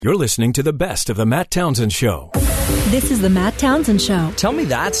You're listening to the best of the Matt Townsend Show. This is the Matt Townsend Show. Tell me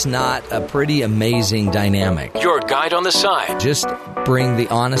that's not a pretty amazing dynamic. Your guide on the side. Just bring the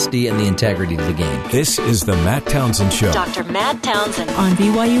honesty and the integrity to the game. This is the Matt Townsend Show. Dr. Matt Townsend on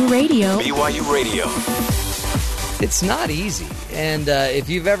BYU Radio. BYU Radio. It's not easy. And if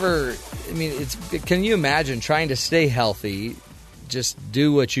you've ever, can you imagine trying to stay healthy? Just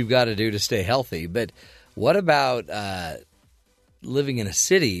do what you've got to do to stay healthy. But what about living in a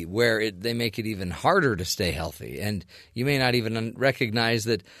city where they make it even harder to stay healthy? And you may not even recognize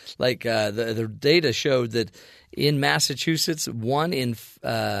that, the data showed that in Massachusetts,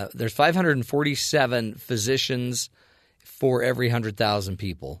 there's 547 physicians for every 100,000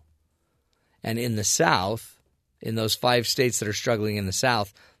 people. And in the South, in those 5 states that are struggling in the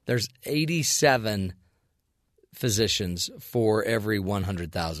South, there's 87 physicians for every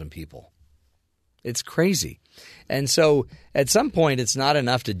 100,000 people. It's crazy. And so at some point, it's not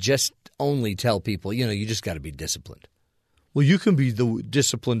enough to just only tell people, you just got to be disciplined. Well, you can be the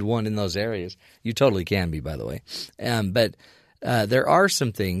disciplined one in those areas. You totally can be, by the way. But there are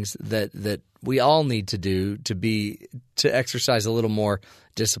some things that we all need to do to exercise a little more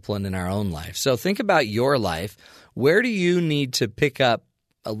discipline in our own life. So think about your life. Where do you need to pick up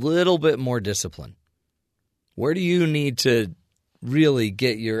a little bit more discipline? Where do you need to really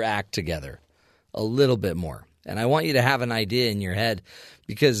get your act together a little bit more? And I want you to have an idea in your head,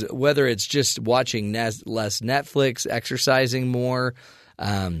 because whether it's just watching less Netflix, exercising more,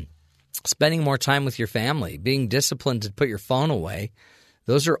 spending more time with your family, being disciplined to put your phone away,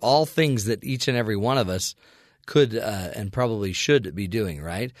 those are all things that each and every one of us could and probably should be doing,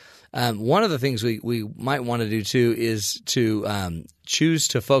 right? One of the things we might want to do too is to choose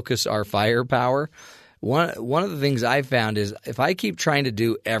to focus our firepower. One of the things I've found is if I keep trying to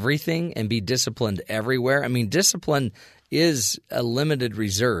do everything and be disciplined everywhere, discipline is a limited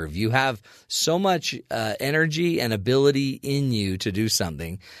reserve. You have so much energy and ability in you to do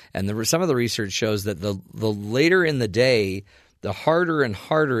something. And some of the research shows that the later in the day, the harder and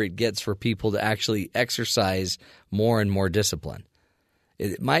harder it gets for people to actually exercise more and more discipline.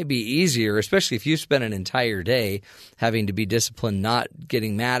 It might be easier, especially if you spend an entire day having to be disciplined, not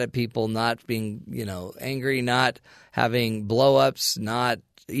getting mad at people, not being, angry, not having blow-ups, not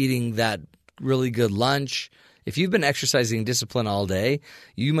eating that really good lunch. If you've been exercising discipline all day,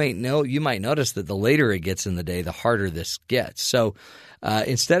 you might notice that the later it gets in the day, the harder this gets. So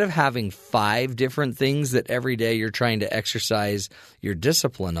instead of having 5 different things that every day you're trying to exercise your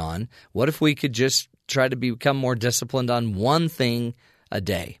discipline on, what if we could just try to become more disciplined on one thing a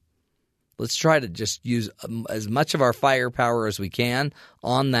day? Let's try to just use as much of our firepower as we can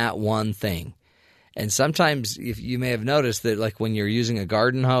on that one thing. And sometimes, if you may have noticed that, like when you're using a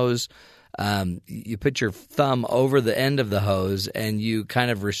garden hose, you put your thumb over the end of the hose and you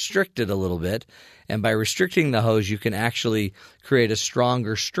kind of restrict it a little bit. And by restricting the hose, you can actually create a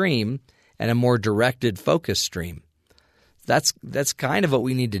stronger stream and a more directed focus stream. That's kind of what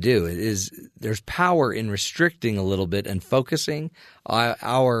we need to do. There's power in restricting a little bit and focusing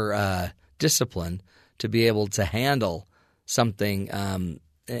our discipline to be able to handle something and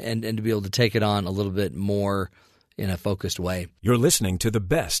to be able to take it on a little bit more in a focused way. You're listening to the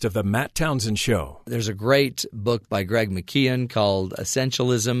best of the Matt Townsend Show. There's a great book by Greg McKeown called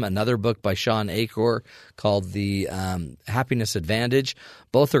Essentialism, another book by Sean Achor called The Happiness Advantage.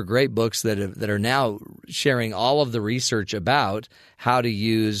 Both are great books that are now sharing all of the research about how to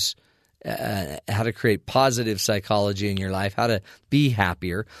use how to create positive psychology in your life, how to be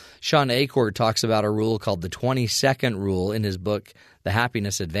happier. Sean Achor talks about a rule called the 20-second rule in his book, The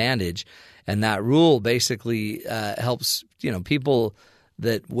Happiness Advantage. And that rule basically helps people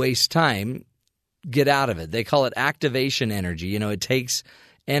that waste time get out of it. They call it activation energy. It takes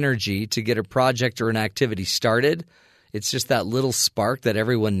energy to get a project or an activity started. It's just that little spark that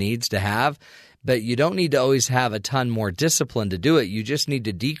everyone needs to have. But you don't need to always have a ton more discipline to do it. You just need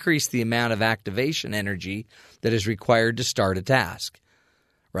to decrease the amount of activation energy that is required to start a task,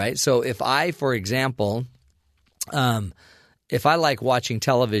 right? So if I, for example, if I like watching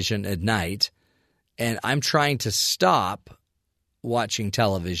television at night and I'm trying to stop watching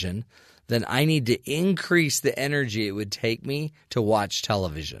television, then I need to increase the energy it would take me to watch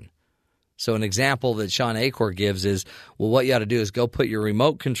television. So an example that Sean Achor gives is, well, what you ought to do is go put your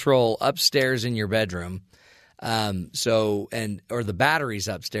remote control upstairs in your bedroom, or the batteries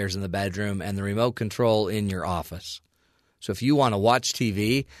upstairs in the bedroom and the remote control in your office. So if you want to watch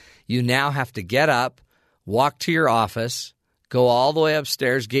TV, you now have to get up, walk to your office, go all the way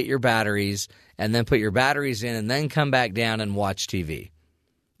upstairs, get your batteries, and then put your batteries in and then come back down and watch TV.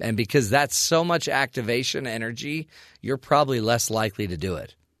 And because that's so much activation energy, you're probably less likely to do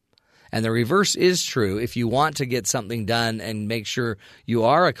it. And the reverse is true. If you want to get something done and make sure you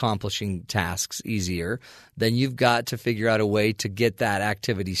are accomplishing tasks easier, then you've got to figure out a way to get that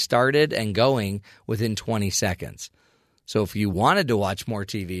activity started and going within 20 seconds. So if you wanted to watch more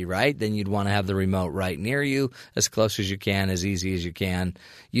TV, right, then you'd want to have the remote right near you, as close as you can, as easy as you can.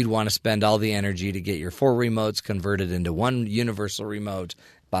 You'd want to spend all the energy to get your 4 remotes converted into one universal remote.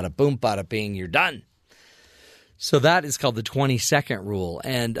 Bada boom, bada bing, you're done. So that is called the 20-second rule.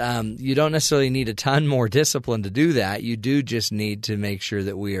 And you don't necessarily need a ton more discipline to do that. You do just need to make sure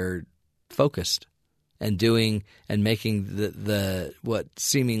that we are focused and doing and making the what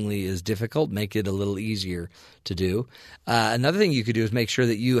seemingly is difficult, make it a little easier to do. Another thing you could do is make sure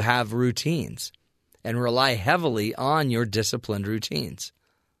that you have routines and rely heavily on your disciplined routines.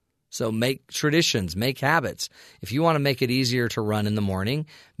 So make traditions, make habits. If you want to make it easier to run in the morning,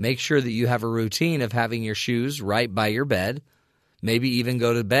 make sure that you have a routine of having your shoes right by your bed. Maybe even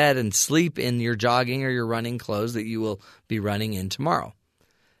go to bed and sleep in your jogging or your running clothes that you will be running in tomorrow.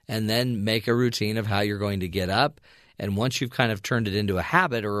 And then make a routine of how you're going to get up. And once you've kind of turned it into a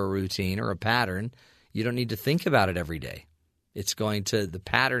habit or a routine or a pattern, you don't need to think about it every day. The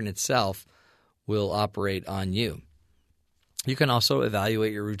pattern itself will operate on you. You can also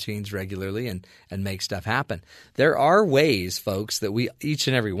evaluate your routines regularly and make stuff happen. There are ways, folks, that each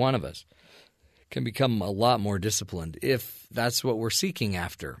and every one of us can become a lot more disciplined if that's what we're seeking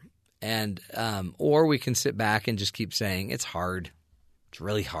after. And or we can sit back and just keep saying, it's hard. It's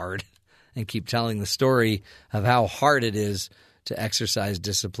really hard, and keep telling the story of how hard it is to exercise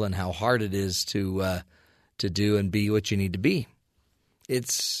discipline, how hard it is to do and be what you need to be.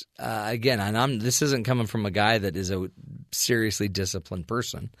 It's again, and this isn't coming from a guy that is a seriously disciplined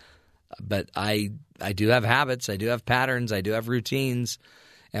person, but I do have habits, I do have patterns, I do have routines,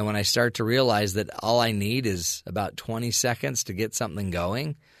 and when I start to realize that all I need is about 20 seconds to get something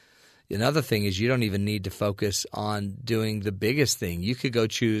going. Another thing is you don't even need to focus on doing the biggest thing. You could go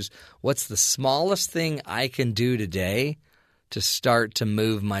choose what's the smallest thing I can do today to start to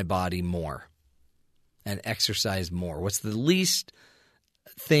move my body more and exercise more. What's the least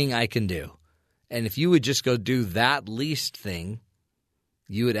thing I can do? And if you would just go do that least thing,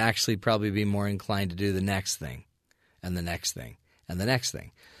 you would actually probably be more inclined to do the next thing and the next thing and the next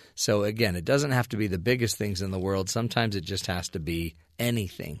thing. So again, it doesn't have to be the biggest things in the world. Sometimes it just has to be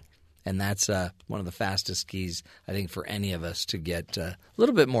anything. And that's one of the fastest keys, I think, for any of us to get a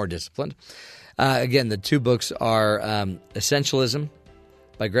little bit more disciplined. Again, the 2 books are Essentialism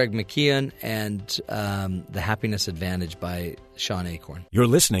by Greg McKeown and The Happiness Advantage by Sean Acorn. You're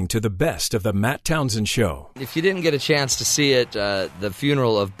listening to the best of the Matt Townsend Show. If you didn't get a chance to see it, the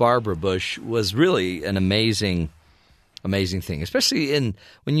funeral of Barbara Bush was really an amazing thing, especially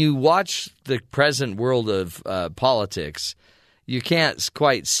when you watch the present world of politics. You can't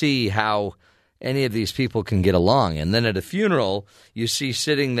quite see how any of these people can get along. And then at a funeral, you see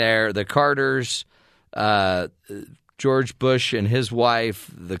sitting there the Carters, George Bush and his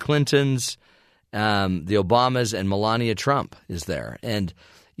wife, the Clintons, the Obamas, and Melania Trump is there. And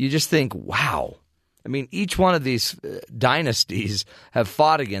you just think, wow. I mean, each one of these dynasties have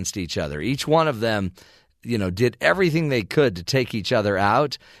fought against each other. Each one of them did everything they could to take each other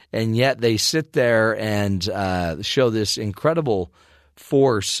out, and yet they sit there and show this incredible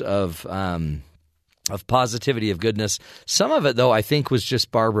force of positivity, of goodness. Some of it, though, I think was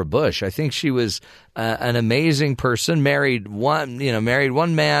just Barbara Bush. I think she was an amazing person. Married one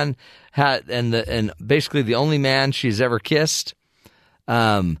man, and basically the only man she's ever kissed.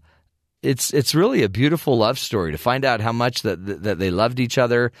 It's really a beautiful love story to find out how much that they loved each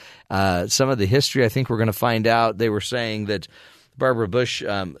other. Some of the history, I think we're going to find out. They were saying that Barbara Bush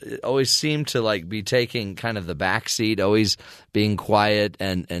always seemed to be taking kind of the back seat, always being quiet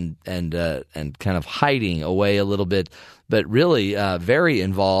and kind of hiding away a little bit, but really very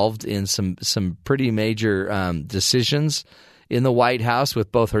involved in some pretty major decisions in the White House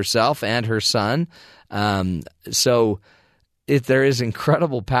with both herself and her son. There is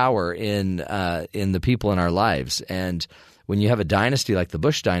incredible power in the people in our lives, and when you have a dynasty like the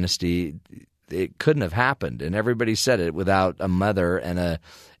Bush dynasty, it couldn't have happened. And everybody said it without a mother and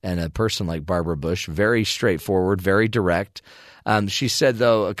a person like Barbara Bush. Very straightforward, very direct. She said,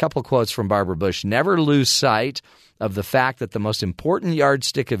 though, a couple quotes from Barbara Bush: "Never lose sight of the fact that the most important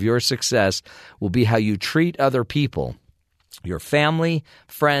yardstick of your success will be how you treat other people, your family,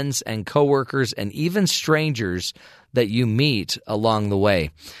 friends, and coworkers, and even strangers that you meet along the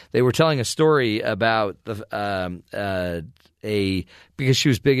way." They were telling a story about because she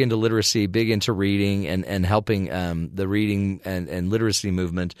was big into literacy, big into reading and helping the reading and literacy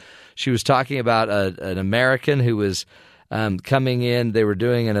movement. She was talking about an American who was coming in. They were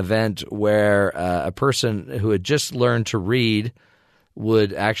doing an event where a person who had just learned to read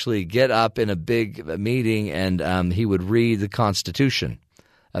would actually get up in a big meeting and he would read the Constitution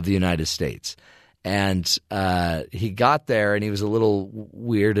of the United States. And he got there and he was a little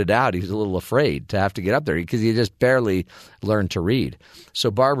weirded out. He was a little afraid to have to get up there because he just barely learned to read. So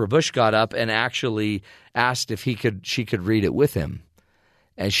Barbara Bush got up and actually asked if she could read it with him.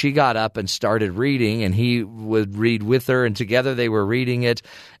 And she got up and started reading, and he would read with her, and together they were reading it.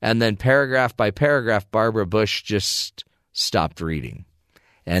 And then paragraph by paragraph, Barbara Bush just stopped reading.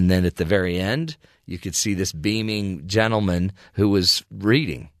 And then at the very end, you could see this beaming gentleman who was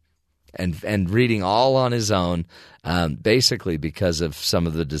reading and reading all on his own, basically because of some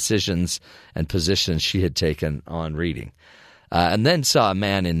of the decisions and positions she had taken on reading. And then saw a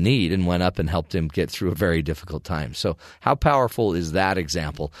man in need and went up and helped him get through a very difficult time. So how powerful is that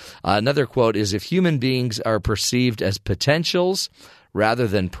example? Another quote is, if human beings are perceived as potentials rather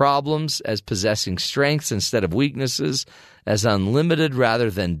than problems, as possessing strengths instead of weaknesses, as unlimited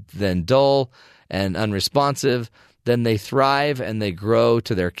rather than dull and unresponsive, then they thrive and they grow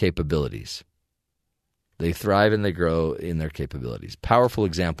to their capabilities. They thrive and they grow in their capabilities. Powerful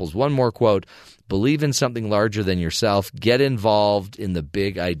examples. One more quote: believe in something larger than yourself. Get involved in the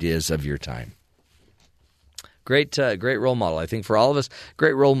big ideas of your time. Great role model, I think, for all of us.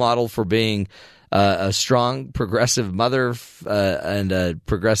 Great role model for being a strong, progressive mother and a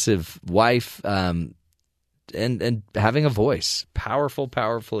progressive wife, and having a voice. Powerful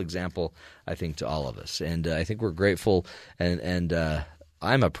example, I think, to all of us. And I think we're grateful, and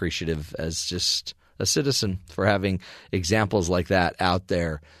I'm appreciative as just a citizen for having examples like that out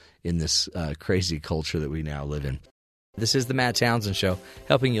there in this crazy culture that we now live in. This is the Matt Townsend Show,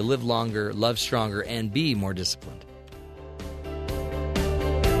 helping you live longer, love stronger, and be more disciplined.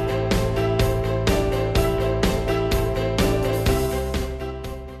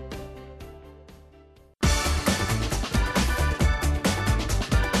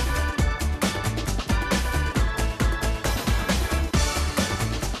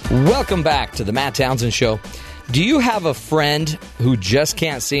 Welcome back to the Matt Townsend Show. Do you have a friend who just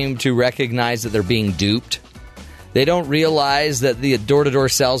can't seem to recognize that they're being duped? They don't realize that the door-to-door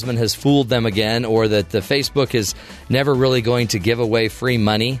salesman has fooled them again, or that the Facebook is never really going to give away free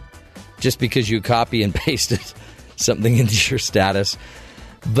money just because you copy and pasted something into your status.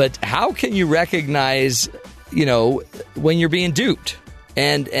 But how can you recognize, when you're being duped?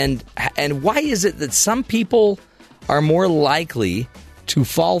 And why is it that some people are more likely to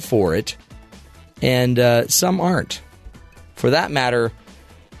fall for it, and some aren't? For that matter,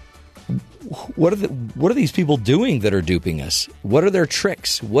 what are these people doing that are duping us? What are their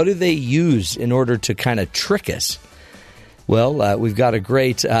tricks? What do they use in order to kind of trick us? Well, we've got a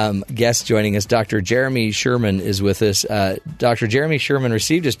great guest joining us. Dr. Jeremy Sherman is with us. Dr. Jeremy Sherman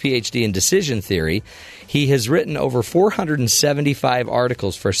received his PhD in decision theory. He has written over 475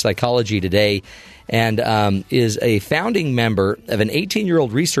 articles for Psychology Today, and is a founding member of an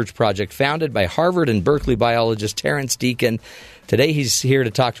 18-year-old research project founded by Harvard and Berkeley biologist Terence Deacon. Today he's here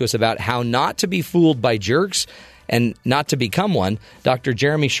to talk to us about how not to be fooled by jerks and not to become one. Dr.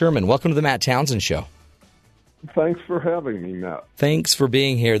 Jeremy Sherman, welcome to the Matt Townsend Show. Thanks for having me, Matt. Thanks for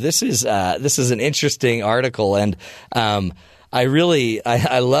being here. This is an interesting article, and I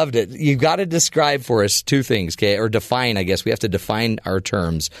loved it. You've got to describe for us two things, okay, or define, I guess. We have to define our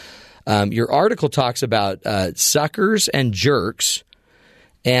terms. Your article talks about suckers and jerks,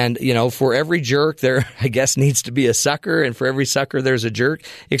 and, for every jerk there, I guess, needs to be a sucker, and for every sucker there's a jerk.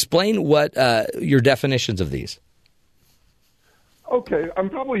 Explain what your definitions of these. Okay, I'm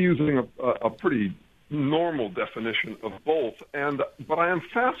probably using a pretty normal definition of both, but I am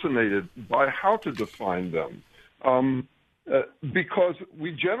fascinated by how to define them, because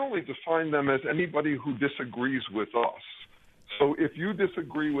we generally define them as anybody who disagrees with us. So if you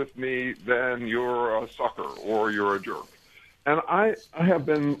disagree with me, then you're a sucker or you're a jerk. And I have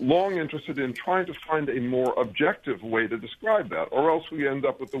been long interested in trying to find a more objective way to describe that, or else we end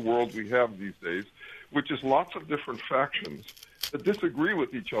up with the world we have these days, which is lots of different factions that disagree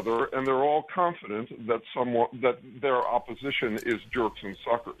with each other, and they're all confident that their opposition is jerks and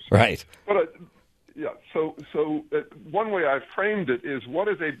suckers. Right. But So one way I framed it is, what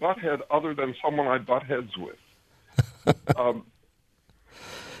is a butthead other than someone I butt heads with?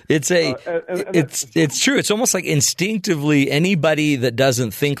 It's true. It's almost like instinctively anybody that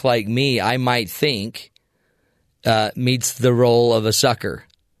doesn't think like me, I might think, meets the role of a sucker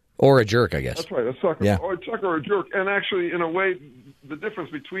or a jerk, I guess. That's right, a sucker, yeah. Or a sucker or a jerk. And actually, in a way, the difference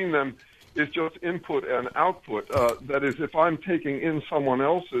between them is just input and output. That is, if I'm taking in someone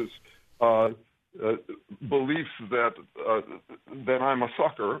else's beliefs that then I'm a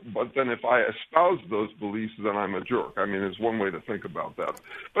sucker, but then if I espouse those beliefs, then I'm a jerk. I mean, there's one way to think about that.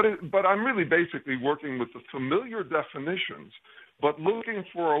 But I'm really basically working with the familiar definitions, but looking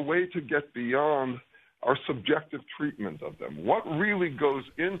for a way to get beyond our subjective treatment of them. What really goes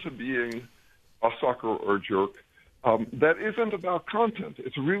into being a sucker or jerk? That isn't about content.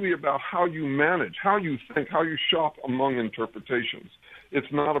 It's really about how you manage, how you think, how you shop among interpretations.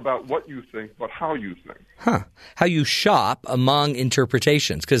 It's not about what you think, but how you think. How you shop among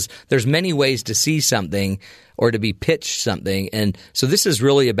interpretations, because there's many ways to see something or to be pitched something. And so this is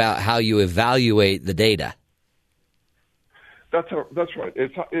really about how you evaluate the data. That's right.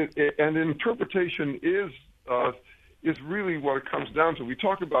 And interpretation is really what it comes down to. We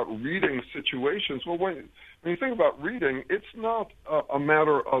talk about reading situations. Well, when you think about reading, it's not a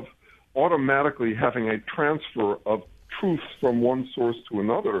matter of automatically having a transfer of truths from one source to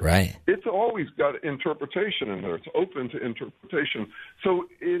another. Right. It's always got interpretation in there. It's open to interpretation. So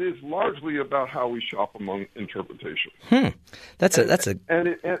it is largely about how we shop among interpretations. Oh,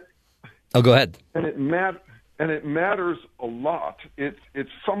 go ahead. And it matters a lot.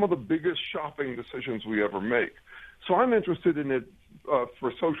 It's some of the biggest shopping decisions we ever make. So I'm interested in it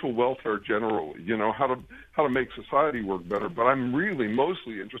for social welfare generally, how to make society work better. But I'm really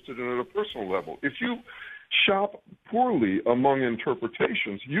mostly interested in it at a personal level. If you shop poorly among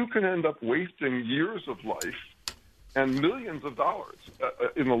interpretations, you can end up wasting years of life and millions of dollars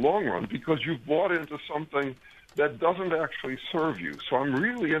in the long run because you've bought into something that doesn't actually serve you. So I'm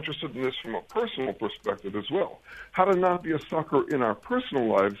really interested in this from a personal perspective as well. How to not be a sucker in our personal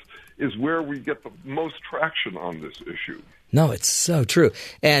lives is where we get the most traction on this issue. No, it's so true.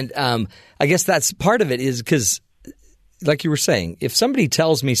 And I guess that's part of it is because, like you were saying, if somebody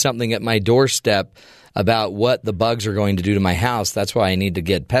tells me something at my doorstep about what the bugs are going to do to my house, that's why I need to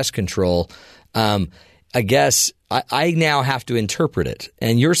get pest control. I guess I now have to interpret it.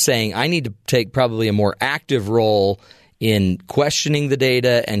 And you're saying I need to take probably a more active role in questioning the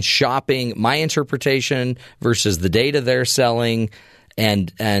data and shopping my interpretation versus the data they're selling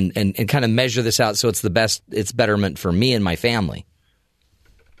and kind of measure this out so it's it's betterment for me and my family.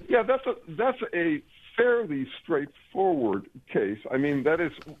 Yeah, that's a fairly straightforward case. I mean, that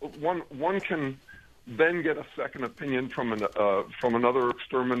is one can then get a second opinion from another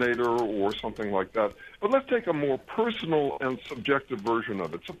exterminator or something like that. But let's take a more personal and subjective version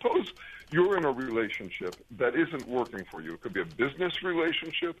of it. Suppose you're in a relationship that isn't working for you. It could be a business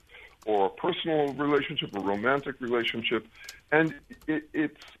relationship or a personal relationship, a romantic relationship, and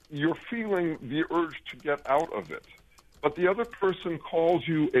you're feeling the urge to get out of it. But the other person calls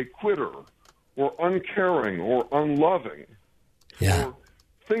you a quitter or uncaring or unloving or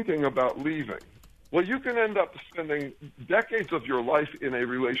thinking about leaving. Well, you can end up spending decades of your life in a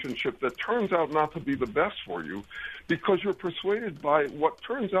relationship that turns out not to be the best for you because you're persuaded by what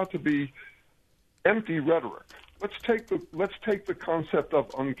turns out to be empty rhetoric. Let's take the concept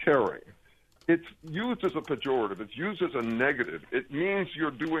of uncaring. It's used as a pejorative. It's used as a negative. It means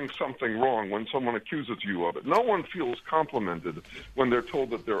you're doing something wrong when someone accuses you of it. No one feels complimented when they're told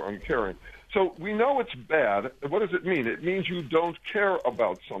that they're uncaring. So we know it's bad. What does it mean? It means you don't care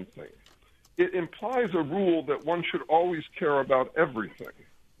about something. It implies a rule that one should always care about everything.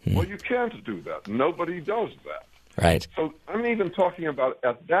 Well, you can't do that. Nobody does that. Right. So I'm even talking about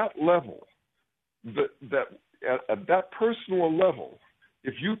at that level, at that personal level,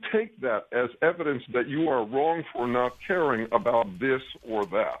 if you take that as evidence that you are wrong for not caring about this or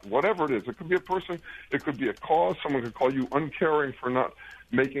that, whatever it is, it could be a person, it could be a cause, someone could call you uncaring for not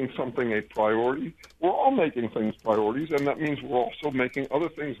making something a priority. We're all making things priorities, and that means we're also making other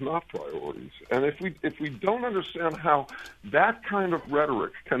things not priorities. And if we don't understand how that kind of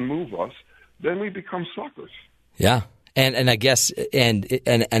rhetoric can move us, then we become suckers. Yeah. And I guess and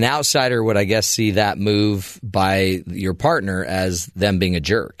an outsider would, I guess, see that move by your partner as them being a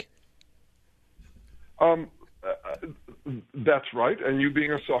jerk. That's right, and you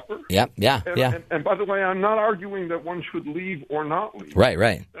being a sucker. Yeah. And by the way, I'm not arguing that one should leave or not leave.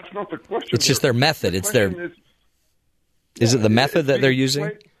 Right. That's not the question. It's just their method. Is it the method that they're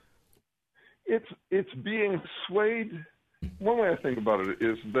using? It's being swayed. One way I think about it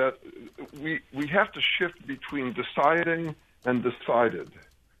is that we have to shift between deciding and decided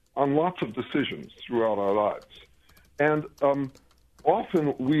on lots of decisions throughout our lives. And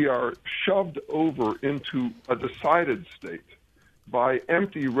often we are shoved over into a decided state by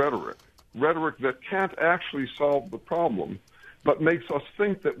empty rhetoric that can't actually solve the problem, but makes us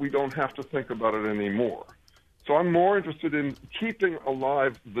think that we don't have to think about it anymore. So I'm more interested in keeping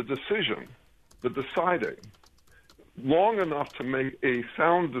alive the decision, the deciding, long enough to make a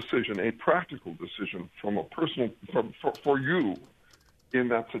sound decision, a practical decision from a personal for you in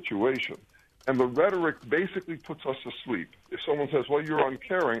that situation. And the rhetoric basically puts us to sleep. If someone says, well, you're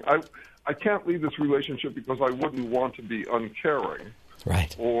uncaring, I can't leave this relationship because I wouldn't want to be uncaring.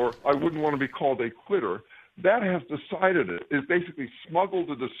 Right. Or I wouldn't want to be called a quitter. That has decided it. It's basically smuggled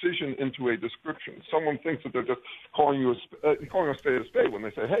a decision into a description. Someone thinks that they're just calling a spade a spade when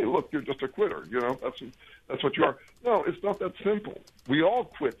they say, hey, look, you're just a quitter. You know, that's what you are. No, it's not that simple. We all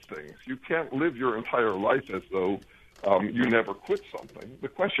quit things. You can't live your entire life as though you never quit something. The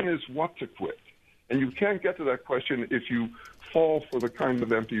question is what to quit. And you can't get to that question if you fall for the kind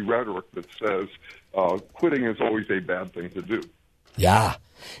of empty rhetoric that says quitting is always a bad thing to do. Yeah.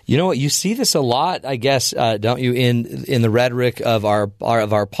 You know what? You see this a lot, I guess, don't you, in the rhetoric of our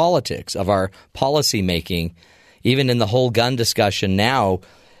politics, of our policy making, even in the whole gun discussion now.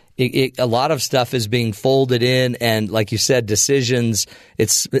 A lot of stuff is being folded in, and like you said, decisions.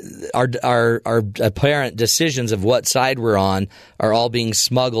 It's our apparent decisions of what side we're on are all being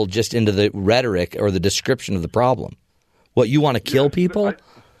smuggled just into the rhetoric or the description of the problem. What, you want to kill people?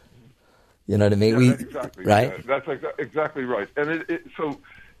 You know what I mean? Yeah, exactly. Right? Yeah, that's exactly right. And so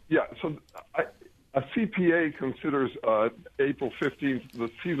a CPA considers April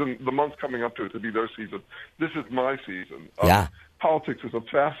 15th, the month coming up to it, to be their season. This is my season. Yeah. Politics is a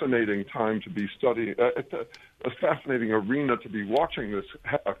fascinating time to be studying. It's a fascinating arena to be watching this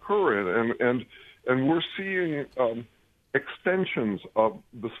occur in, and we're seeing extensions of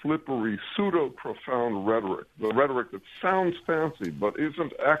the slippery, pseudo-profound rhetoric, the rhetoric that sounds fancy but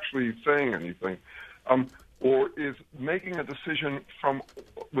isn't actually saying anything, or is making a decision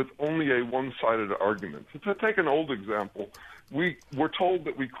with only a one-sided argument. To take an old example, we were told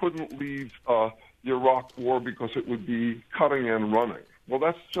that we couldn't leave the Iraq War because it would be cutting and running. Well,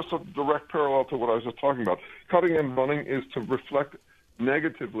 that's just a direct parallel to what I was just talking about. Cutting and running is to reflect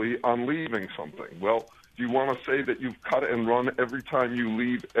negatively on leaving something. Well, do you want to say that you've cut and run every time you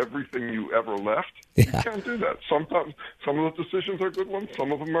leave everything you ever left? Yeah. You can't do that. Sometimes some of those decisions are good ones,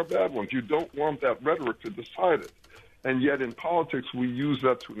 some of them are bad ones. You don't want that rhetoric to decide it. And yet in politics, we use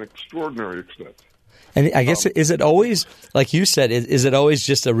that to an extraordinary extent. And I guess, is it always, like you said, is it always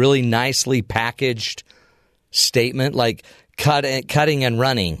just a really nicely packaged statement, like cutting and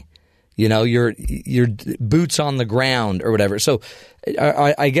running? You know, your boots on the ground or whatever. So,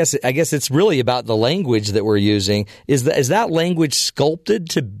 I guess it's really about the language that we're using. Is that language sculpted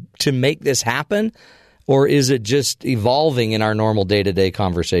to make this happen, or is it just evolving in our normal day-to-day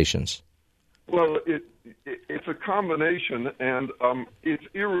conversations? Well, it's a combination, and it's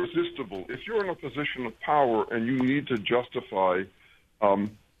irresistible. If you're in a position of power and you need to justify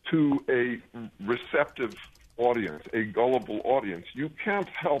to a receptive audience, a gullible audience, you can't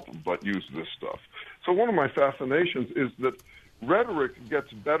help but use this stuff. So one of my fascinations is that rhetoric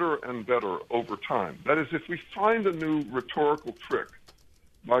gets better and better over time. That is, if we find a new rhetorical trick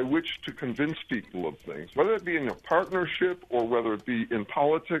by which to convince people of things, whether it be in a partnership or whether it be in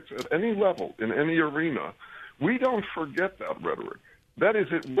politics, at any level, in any arena, we don't forget that rhetoric. That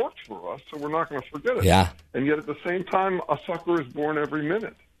is, it worked for us, so we're not going to forget it. Yeah. And yet at the same time, a sucker is born every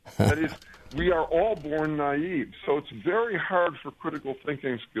minute. That is, we are all born naive, so it's very hard for critical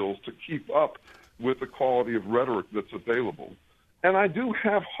thinking skills to keep up with the quality of rhetoric that's available. And I do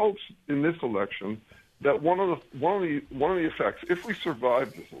have hopes in this election that one of the effects, if we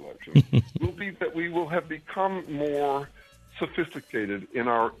survive this election, will be that we will have become more sophisticated in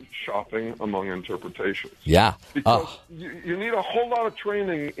our shopping among interpretations. Yeah. Because you need a whole lot of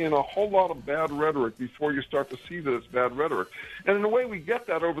training in a whole lot of bad rhetoric before you start to see that it's bad rhetoric. And in a way, we get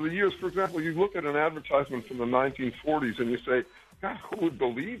that over the years. For example, you look at an advertisement from the 1940s and you say, God, who would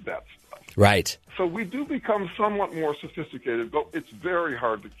believe that stuff? Right. So we do become somewhat more sophisticated, but it's very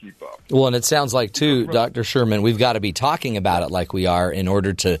hard to keep up. Well, and it sounds like, too, Dr. Sherman, we've got to be talking about it like we are in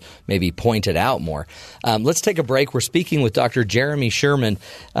order to maybe point it out more. Let's take a break. We're speaking with Dr. Jeremy Sherman,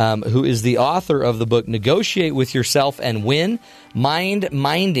 who is the author of the book Negotiate with Yourself and Win,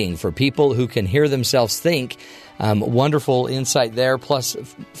 Mind-Minding for people who can hear themselves think. Wonderful insight there, plus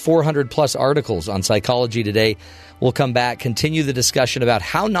 400-plus articles on Psychology Today. We'll come back, continue the discussion about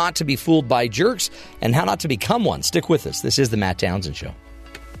how not to be fooled by jerks and how not to become one. Stick with us. This is the Matt Townsend Show.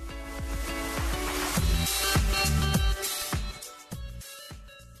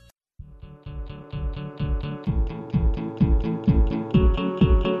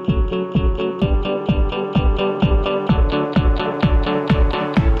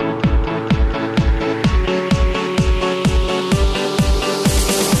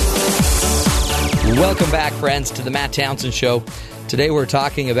 Welcome back, friends, to the Matt Townsend Show. Today we're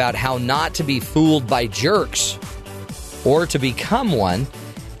talking about how not to be fooled by jerks. or to become one.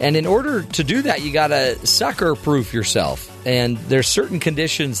 And in order to do that, you got to sucker-proof yourself. And there's certain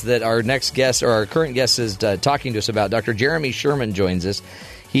conditions that our next guest, or our current guest, is talking to us about. Dr. Jeremy Sherman joins us.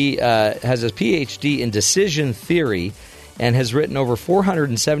 He has a PhD in decision theory and has written over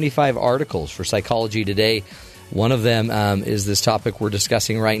 475 articles for Psychology Today. One of them is this topic we're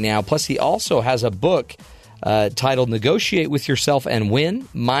discussing right now. Plus, he also has a book titled Negotiate with Yourself and Win,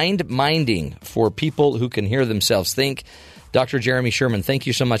 Mind-Minding for People Who Can Hear Themselves Think. Dr. Jeremy Sherman, thank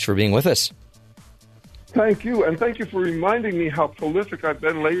you so much for being with us. Thank you, and thank you for reminding me how prolific I've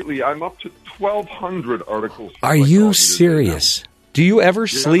been lately. I'm up to 1,200 articles. Are you serious? Do you ever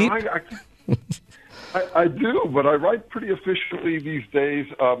sleep? I do, but I write pretty efficiently these days.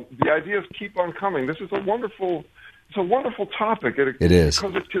 The ideas keep on coming. This is a wonderful topic. It is.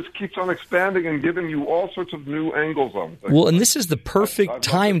 Because it just keeps on expanding and giving you all sorts of new angles on things. Well, and this is the perfect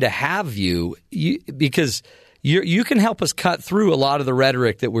time to have you because you can help us cut through a lot of the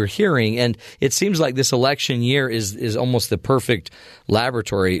rhetoric that we're hearing, and it seems like this election year is almost the perfect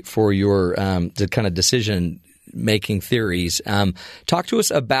laboratory for your the kind of decision-making theories. Talk to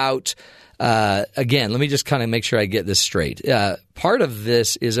us about, again, let me just kind of make sure I get this straight. Part of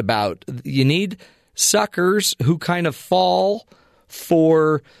this is about you need suckers who kind of fall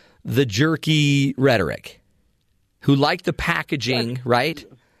for the jerky rhetoric, who like the packaging, right?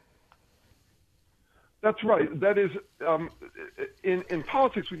 That's right. That is, in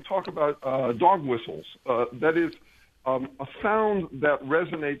politics, we talk about dog whistles. That is a sound that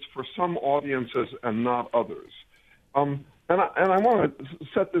resonates for some audiences and not others. And I want to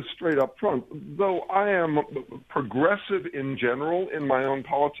set this straight up front. Though I am progressive in general in my own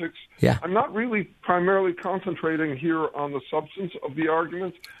politics, I'm not really primarily concentrating here on the substance of the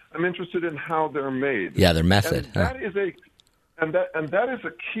arguments. I'm interested in how they're made. Yeah, their method. And that is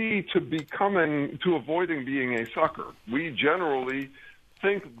a key to avoiding being a sucker. We generally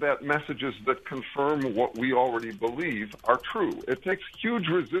think that messages that confirm what we already believe are true. It takes huge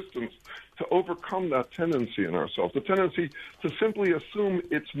resistance to overcome that tendency in ourselves, the tendency to simply assume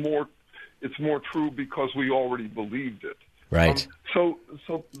it's more true because we already believed it. Right. So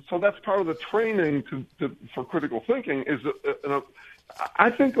that's part of the training for critical thinking.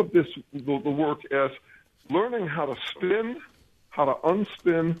 I think of the work as learning how to spin, how to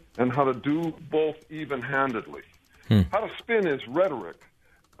unspin, and how to do both even-handedly. How to spin is rhetoric.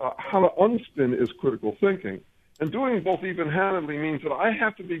 How to unspin is critical thinking. And doing both even-handedly means that I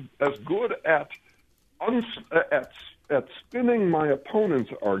have to be as good at spinning my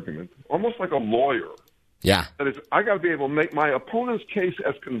opponent's argument, almost like a lawyer. Yeah. That is, I got to be able to make my opponent's case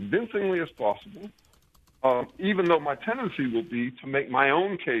as convincingly as possible, even though my tendency will be to make my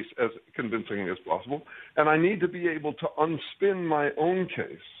own case as convincingly as possible. And I need to be able to unspin my own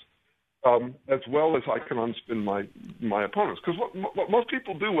case as well as I can unspin my opponent's. Because what most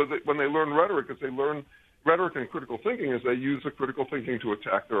people do when they learn rhetoric is they learn rhetoric and critical thinking is they use the critical thinking to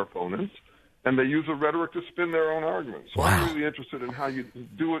attack their opponents, and they use the rhetoric to spin their own arguments. So I'm really interested in how you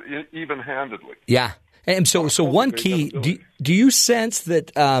do it even-handedly. Yeah. And so one key, do you sense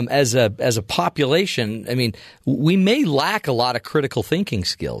that as a population, I mean, we may lack a lot of critical thinking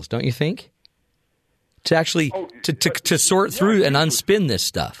skills, don't you think? To actually to sort through and unspin this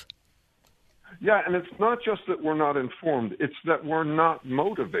stuff. Yeah, and it's not just that we're not informed; it's that we're not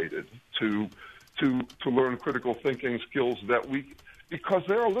motivated to learn critical thinking skills because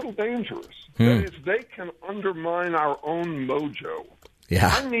they're a little dangerous. That is, they can undermine our own mojo.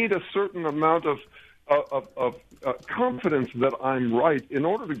 Yeah. I need a certain amount of confidence that I'm right in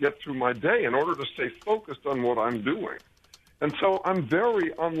order to get through my day, in order to stay focused on what I'm doing. And so I'm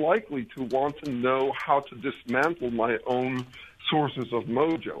very unlikely to want to know how to dismantle my own sources of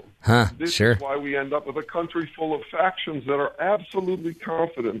mojo. This is why we end up with a country full of factions that are absolutely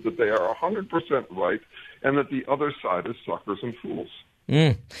confident that they are 100% right and that the other side is suckers and fools.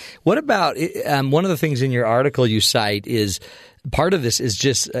 What about one of the things in your article you cite is part of this is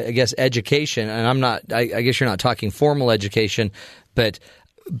just, I guess, education. And I guess you're not talking formal education, but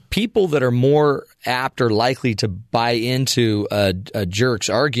people that are more apt or likely to buy into a jerk's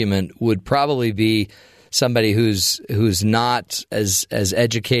argument would probably be somebody who's not as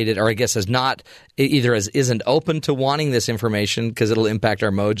educated, or I guess isn't open to wanting this information because it'll impact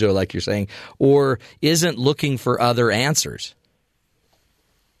our mojo, like you're saying, or isn't looking for other answers.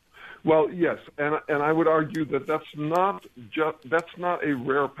 Well, yes, and I would argue that that's not a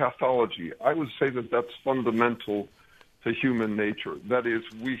rare pathology. I would say that that's fundamental to human nature. That is,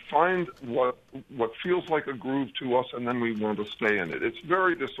 we find what feels like a groove to us, and then we want to stay in it. It's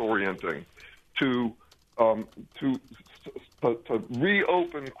very disorienting to to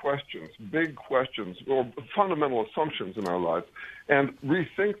reopen questions, big questions, or fundamental assumptions in our lives, and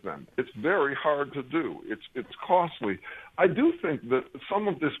rethink them. It's very hard to do. It's costly. I do think that some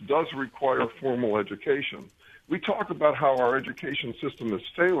of this does require formal education. We talk about how our education system is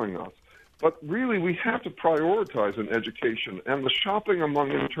failing us, but really we have to prioritize in education, and the shopping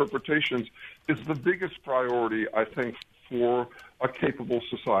among interpretations is the biggest priority, I think, for a capable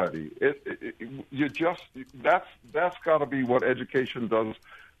society. That's got to be what education does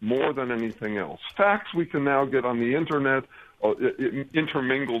more than anything else. Facts we can now get on the internet,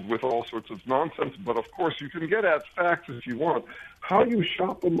 intermingled with all sorts of nonsense, but of course you can get at facts if you want. How you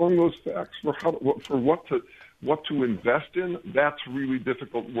shop among those facts for what to invest in, that's really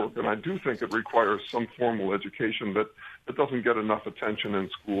difficult work, and I do think it requires some formal education that doesn't get enough attention in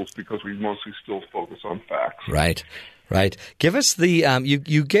schools because we mostly still focus on facts. Right. Give us the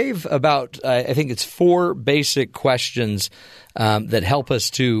you gave about I think it's 4 basic questions that help us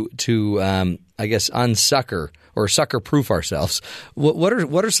to I guess unsucker or sucker-proof ourselves. What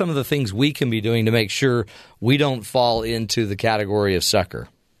are some of the things we can be doing to make sure we don't fall into the category of sucker?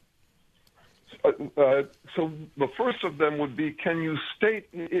 So the first of them would be, can you state,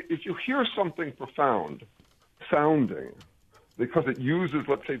 if you hear something profound sounding, because it uses,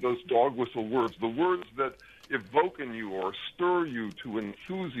 let's say, those dog whistle words, the words that evoke in you or stir you to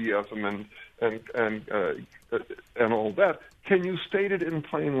enthusiasm and all that, can you state it in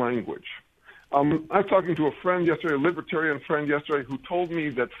plain language? I was talking to a friend yesterday, a libertarian friend yesterday, who told me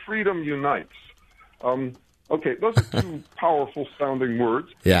that freedom unites. Okay, those are 2 powerful sounding words.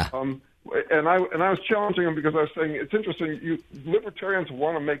 Yeah. And I was challenging him because I was saying, it's interesting, libertarians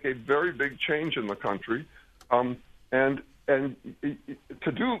want to make a very big change in the country, and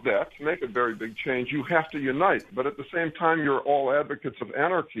to do that, to make a very big change, you have to unite. But at the same time, you're all advocates of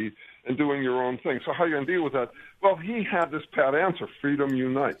anarchy and doing your own thing. So how are you going to deal with that? Well, he had this pat answer, freedom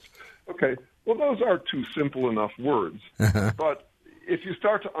unites. Okay, well, those are 2 simple enough words. But if you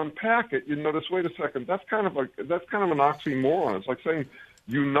start to unpack it, you notice, wait a second, that's kind of an oxymoron. It's like saying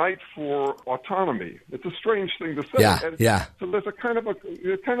unite for autonomy. It's a strange thing to say. Yeah. So there's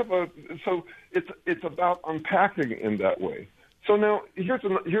so it's about unpacking in that way. So now here's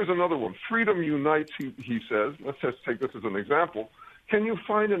another one. Freedom unites, he says. Let's just take this as an example. Can you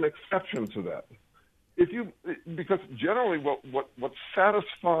find an exception to that? Because generally what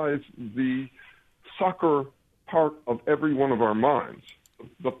satisfies the sucker part of every one of our minds,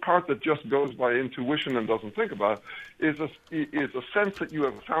 the part that just goes by intuition and doesn't think about it, is a sense that you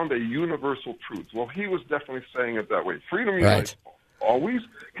have found a universal truth. Well, he was definitely saying it that way. Freedom unites always.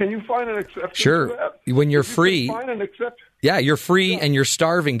 Can you find an exception to that? When you're free, find an exception. Yeah, you're free and you're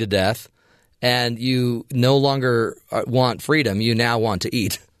starving to death, and you no longer want freedom. You now want to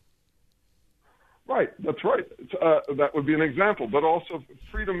eat. Right, that's right. That would be an example. But also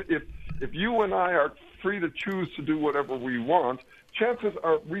freedom, if you and I are free to choose to do whatever we want, chances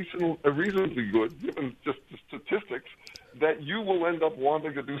are reasonably good, given just the statistics, that you will end up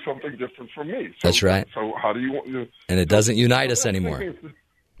wanting to do something different from me. So, that's right. So how do you want to... And it doesn't unite us anymore.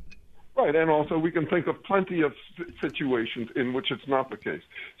 Right, and also we can think of plenty of situations in which it's not the case.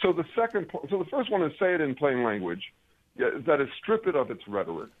 So the first one is say it in plain language. Yeah, that is, strip it of its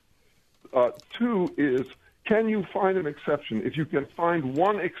rhetoric. 2 is, can you find an exception? If you can find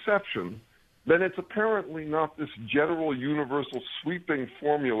one exception, then it's apparently not this general, universal, sweeping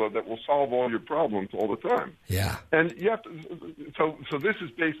formula that will solve all your problems all the time. Yeah. And you have to, so this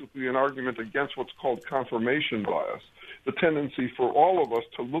is basically an argument against what's called confirmation bias, the tendency for all of us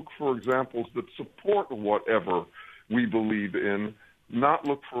to look for examples that support whatever we believe in, not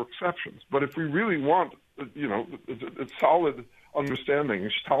look for exceptions. But if we really want, a solid understanding,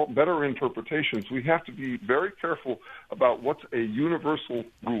 better interpretations, we have to be very careful about what's a universal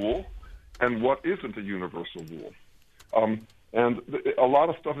rule and what isn't a universal rule. And a lot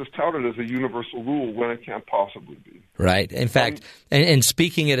of stuff is touted as a universal rule when it can't possibly be. Right. In fact, and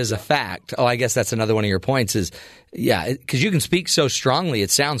speaking it as a fact, I guess that's another one of your points is, because you can speak so strongly,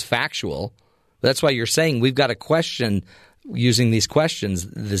 it sounds factual. That's why you're saying we've got to question, using these questions,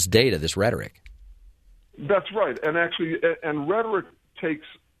 this data, this rhetoric. That's right. And actually, and rhetoric takes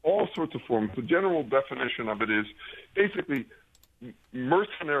all sorts of forms. The general definition of it is basically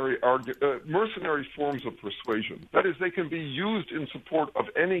mercenary forms of persuasion. That is, they can be used in support of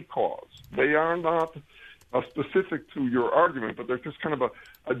any cause. They are not specific to your argument, but they're just kind of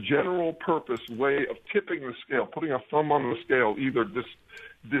a general purpose way of tipping the scale, putting a thumb on the scale. Either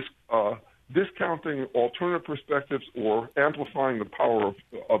discounting alternative perspectives or amplifying the power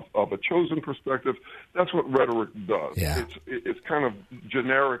of a chosen perspective. That's what rhetoric does. Yeah. It's kind of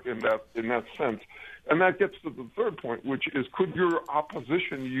generic in that sense. And that gets to the third point, which is, could your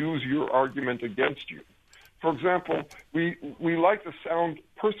opposition use your argument against you? For example, we like to sound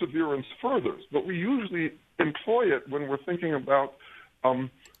perseverance furthers, but we usually employ it when we're thinking about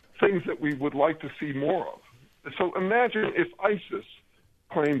things that we would like to see more of. So imagine if ISIS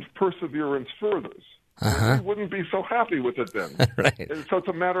claimed perseverance furthers. We wouldn't be so happy with it then. Right. And so it's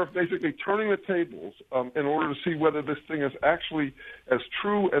a matter of basically turning the tables in order to see whether this thing is actually as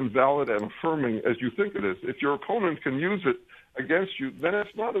true and valid and affirming as you think it is. If your opponent can use it against you, then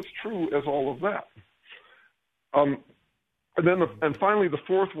it's not as true as all of that. And finally, the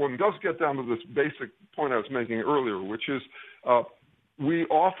fourth one does get down to this basic point I was making earlier, which is we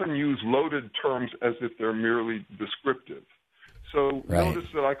often use loaded terms as if they're merely descriptive. So notice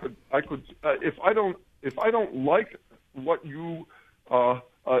that I could if I don't like what you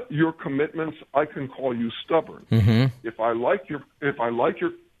your commitments, I can call you stubborn. Mm-hmm. If I like your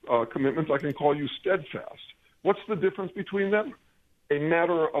commitments, I can call you steadfast. What's the difference between them? A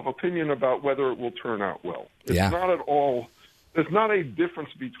matter of opinion about whether it will turn out well. It's not at all. There's not a difference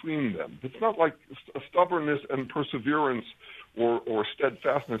between them. It's not like stubbornness and perseverance or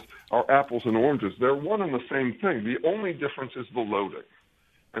steadfastness are apples and oranges. They're one and the same thing. The only difference is the loading.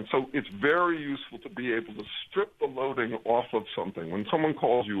 And so it's very useful to be able to strip the loading off of something. When someone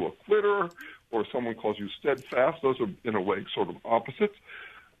calls you a quitter or someone calls you steadfast, those are, in a way, sort of opposites.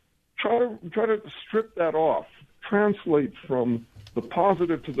 Try to strip that off. Translate from the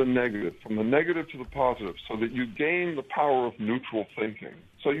positive to the negative, from the negative to the positive, so that you gain the power of neutral thinking,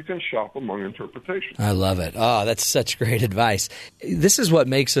 so you can shop among interpretations. I love it. Oh, that's such great advice. This is what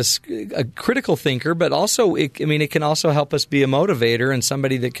makes us a critical thinker, but also, it can also help us be a motivator and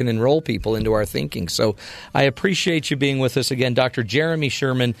somebody that can enroll people into our thinking. So I appreciate you being with us again, Dr. Jeremy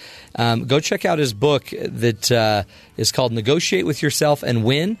Sherman. Go check out his book that is called Negotiate with Yourself and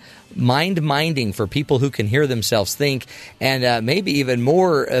Win, Mind-Minding for people who can hear themselves think, and maybe even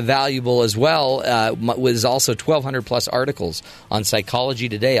more valuable as well was also 1,200 plus articles on Psychology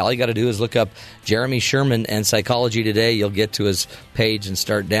Today. All you got to do is look up Jeremy Sherman and Psychology Today. You'll get to his page and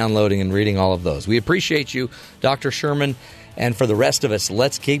start downloading and reading all of those. We appreciate you, Dr. Sherman, and for the rest of us,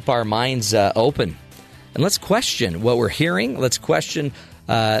 let's keep our minds open and let's question what we're hearing. Let's question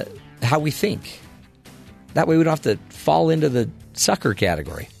how we think. That way we don't have to fall into the sucker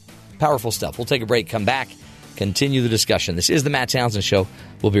category. Powerful stuff. We'll take a break, come back, continue the discussion. This is the Matt Townsend Show.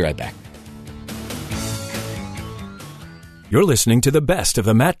 We'll be right back. You're listening to the best of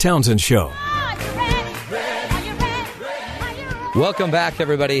the Matt Townsend Show. Welcome back,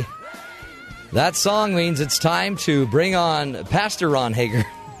 everybody. That song means it's time to bring on Pastor Ron Hager.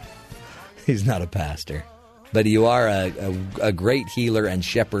 He's not a pastor, but you are a great healer and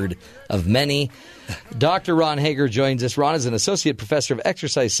shepherd of many. Dr. Ron Hager joins us. Ron is an associate professor of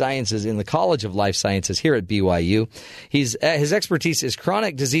exercise sciences in the College of Life Sciences here at BYU. His expertise is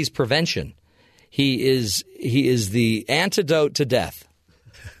chronic disease prevention. He is the antidote to death.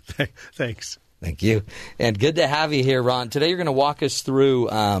 Thanks. Thank you. And good to have you here, Ron. Today you're going to walk us through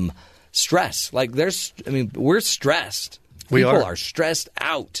stress. We're stressed. People are stressed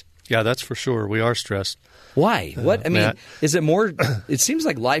out. Yeah, that's for sure. We are stressed. Why? What? Matt, is it more? It seems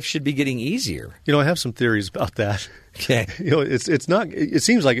like life should be getting easier. I have some theories about that. Okay. It's not. It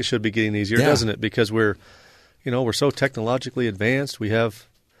seems like it should be getting easier, doesn't it? Because we're so technologically advanced. We have,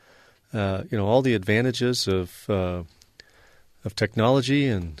 all the advantages of technology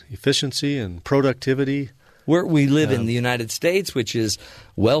and efficiency and productivity. We live in the United States, which is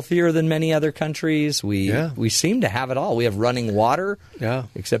wealthier than many other countries. We seem to have it all. We have running water,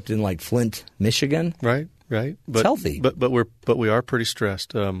 except in like Flint, Michigan. Right. But, it's healthy. But we are pretty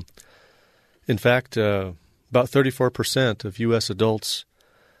stressed. In fact, about 34% of U.S. adults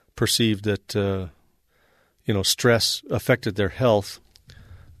perceived that stress affected their health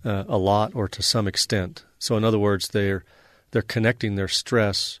a lot or to some extent. So in other words, they're connecting their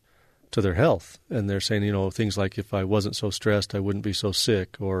stress to their health, and they're saying, things like, if I wasn't so stressed, I wouldn't be so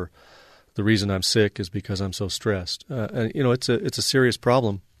sick, or the reason I'm sick is because I'm so stressed. And it's a serious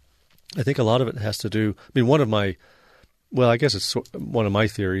problem. I think a lot of it has to do. one of my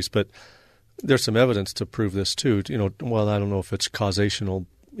theories, but there's some evidence to prove this too. I don't know if it's causational.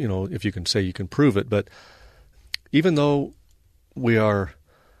 If you can say you can prove it, but even though we are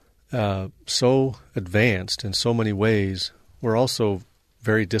so advanced in so many ways, we're also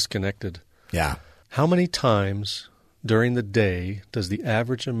very disconnected. Yeah. How many times during the day does the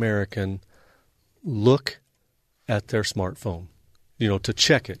average American look at their smartphone? to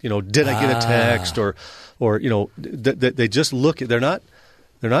check it. Did I get a text or they just look at.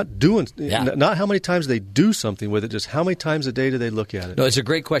 They're not doing not how many times they do something with it, just how many times a day do they look at it. No, it's a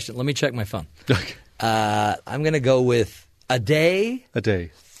great question. Let me check my phone. Okay. I'm going to go with a day.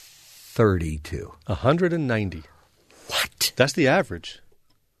 32. 190. What? That's the average.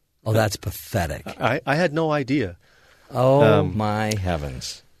 Oh, that's pathetic. I had no idea. Oh, my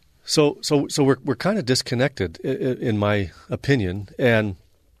heavens. So we're kind of disconnected, in my opinion, and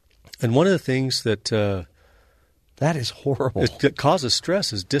one of the things that is horrible. That causes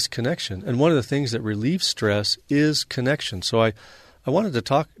stress is disconnection, and one of the things that relieves stress is connection. So I wanted to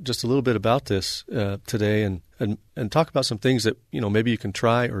talk just a little bit about this today, and talk about some things that maybe you can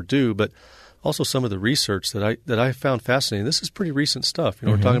try or do, but also some of the research that I found fascinating. This is pretty recent stuff.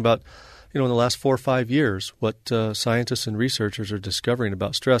 We're talking about in the last 4 or 5 years what scientists and researchers are discovering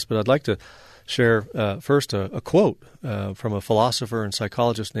about stress. But I'd like to share first a quote from a philosopher and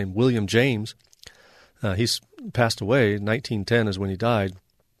psychologist named William James. He's passed away. 1910 is when he died.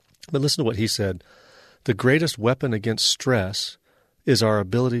 But listen to what he said. The greatest weapon against stress is our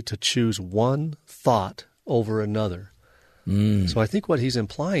ability to choose one thought over another. So I think what he's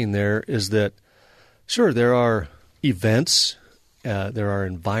implying there is that, sure, there are events, there are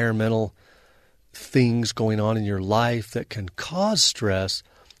environmental things going on in your life that can cause stress,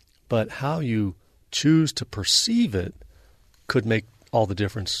 but how you choose to perceive it could make all the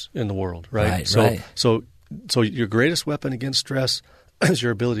difference in the world, right? So your greatest weapon against stress is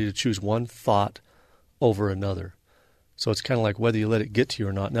your ability to choose one thought over another. So it's kind of like whether you let it get to you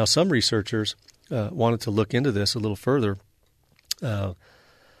or not. Now, some researchers wanted to look into this a little further, and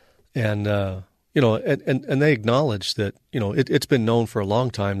they acknowledge that it's been known for a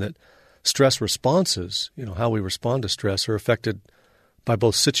long time that stress responses, how we respond to stress, are affected by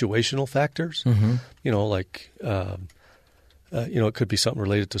both situational factors, like it could be something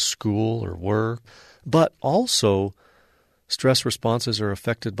related to school or work, but also stress responses are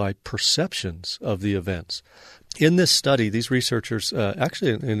affected by perceptions of the events. In this study, these researchers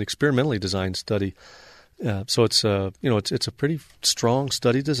actually an experimentally designed study, so it's it's a pretty strong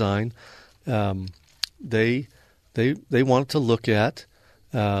study design. They wanted to look at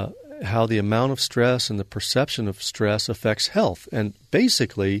how the amount of stress and the perception of stress affects health, and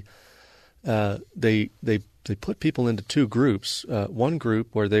basically they put people into two groups. One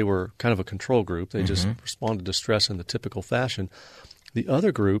group where they were kind of a control group; they just responded to stress in the typical fashion. The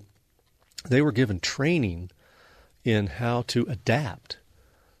other group, they were given training in how to adapt,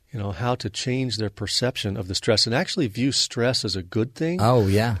 how to change their perception of the stress and actually view stress as a good thing. Oh,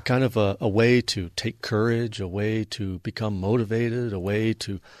 yeah. Kind of a way to take courage, a way to become motivated, a way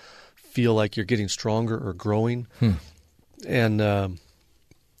to feel like you're getting stronger or growing. And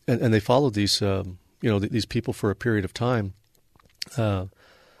they followed these, these people for a period of time.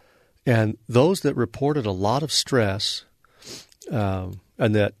 And those that reported a lot of stress,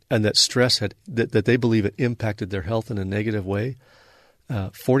 and that stress that they believe it impacted their health in a negative way,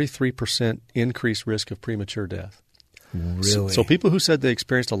 43% increased risk of premature death. Really? So people who said they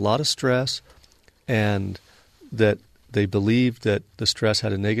experienced a lot of stress and that they believed that the stress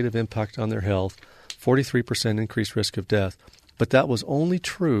had a negative impact on their health, 43% increased risk of death. But that was only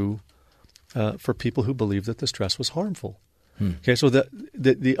true for people who believed that the stress was harmful. Okay, so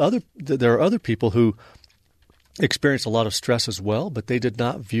there are other people who experienced a lot of stress as well, but they did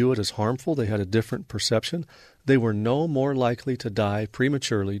not view it as harmful. They had a different perception. They were no more likely to die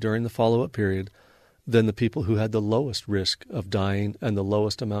prematurely during the follow-up period than the people who had the lowest risk of dying and the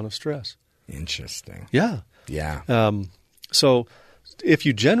lowest amount of stress. Interesting. Yeah. So if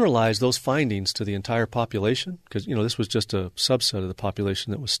you generalize those findings to the entire population, because this was just a subset of the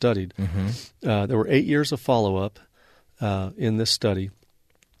population that was studied, there were 8 years of follow-up in this study.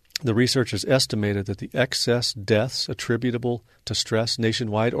 The researchers estimated that the excess deaths attributable to stress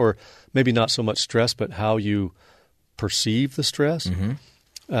nationwide, or maybe not so much stress, but how you perceive the stress,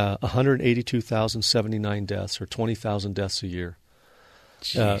 182,079 deaths, or 20,000 deaths a year.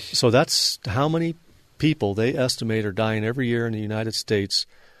 So that's how many people they estimate are dying every year in the United States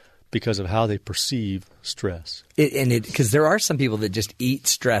because of how they perceive stress. Because there are some people that just eat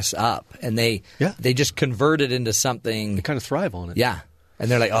stress up, and they just convert it into something. They kind of thrive on it. Yeah. And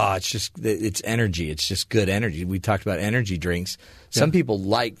they're like, it's energy. It's just good energy. We talked about energy drinks. Some people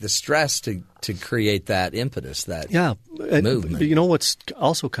like the stress to create that impetus, that movement. But what's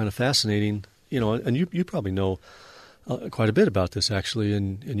also kind of fascinating, and you probably know quite a bit about this actually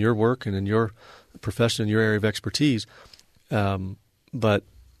in your work and in your profession, in your area of expertise. But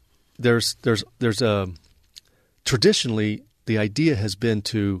there's traditionally the idea has been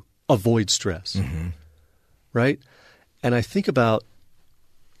to avoid stress, right? And I think about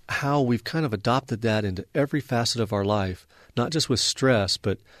how we've kind of adopted that into every facet of our life, not just with stress,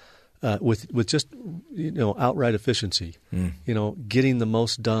 but with just outright efficiency. Getting the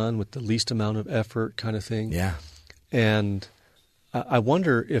most done with the least amount of effort, kind of thing. Yeah. And I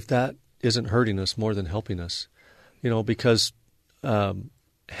wonder if that isn't hurting us more than helping us. Because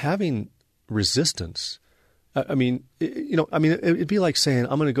having resistance. It'd be like saying,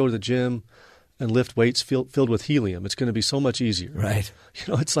 I'm going to go to the gym and lift weights filled with helium. It's going to be so much easier. Right.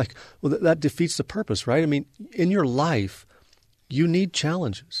 It's like, well, that defeats the purpose, right? I mean, in your life, you need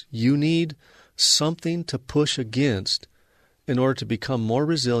challenges. You need something to push against in order to become more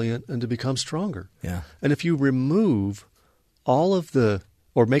resilient and to become stronger. Yeah. And if you remove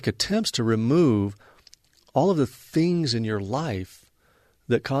or make attempts to remove all of the things in your life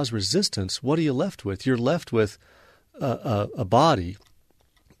that cause resistance, what are you left with? You're left with a body,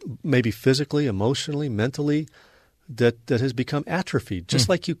 maybe physically, emotionally, mentally, that has become atrophied. Just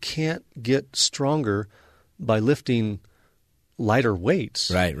like you can't get stronger by lifting lighter weights.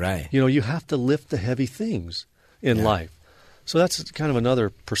 Right. You have to lift the heavy things in life. So that's kind of another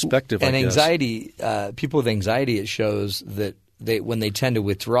perspective, and I guess. anxiety, people with anxiety, it shows that when they tend to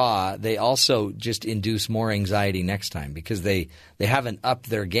withdraw, they also just induce more anxiety next time because they haven't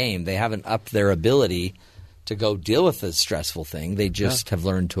upped their game. They haven't upped their ability to go deal with a stressful thing. They just have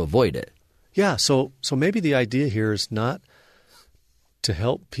learned to avoid it. Yeah, so maybe the idea here is not to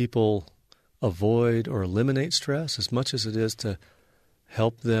help people avoid or eliminate stress as much as it is to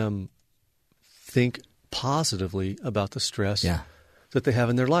help them think positively about the stress that they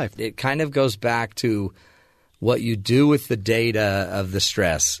have in their life. It kind of goes back to what you do with the data of the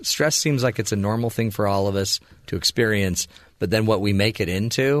stress. Stress seems like it's a normal thing for all of us to experience, but then what we make it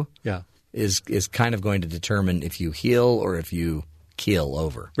into is kind of going to determine if you heal or if you keel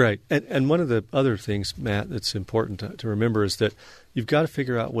over. Right. And one of the other things, Matt, that's important to remember is that you've got to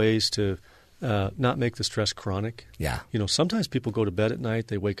figure out ways to not make the stress chronic. Yeah. Sometimes people go to bed at night,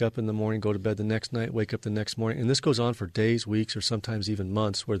 they wake up in the morning, go to bed the next night, wake up the next morning, and this goes on for days, weeks, or sometimes even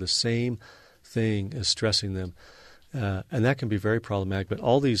months where the same thing is stressing them. And that can be very problematic. But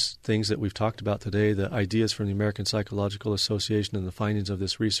all these things that we've talked about today, the ideas from the American Psychological Association and the findings of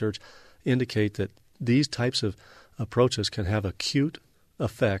this research indicate that these types of approaches can have acute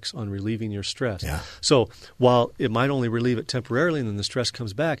effects on relieving your stress. Yeah. So while it might only relieve it temporarily and then the stress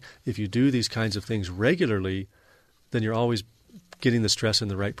comes back, if you do these kinds of things regularly, then you're always getting the stress in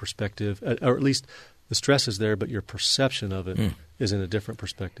the right perspective, or at least the stress is there, but your perception of it is in a different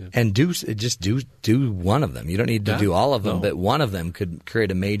perspective. And do one of them. You don't need to do all of them, but one of them could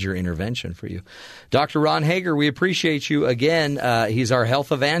create a major intervention for you. Dr. Ron Hager, we appreciate you again. He's our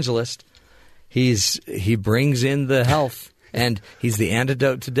health evangelist. He brings in the health, and he's the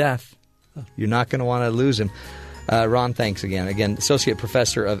antidote to death. You're not going to want to lose him. Ron, thanks again. Again, Associate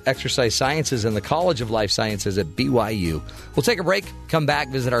Professor of Exercise Sciences in the College of Life Sciences at BYU. We'll take a break, come back,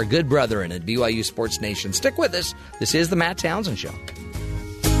 visit our good brethren at BYU Sports Nation. Stick with us. This is the Matt Townsend Show.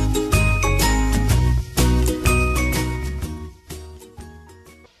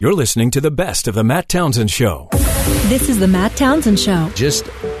 You're listening to the best of the Matt Townsend Show. This is the Matt Townsend Show. Just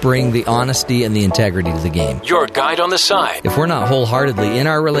bring the honesty and the integrity to the game. Your guide on the side. If we're not wholeheartedly in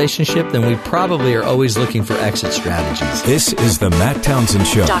our relationship, then we probably are always looking for exit strategies. This is the Matt Townsend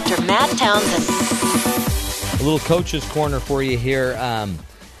Show. Dr. Matt Townsend. A little coach's corner for you here.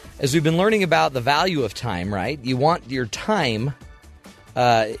 As we've been learning about the value of time, right? You want your time,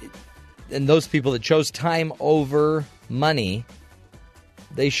 and those people that chose time over money,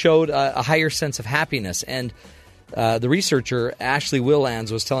 they showed a higher sense of happiness. And the researcher, Ashley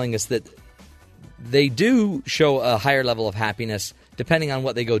Willands, was telling us that they do show a higher level of happiness depending on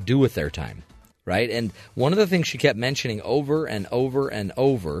what they go do with their time, right? And one of the things she kept mentioning over and over and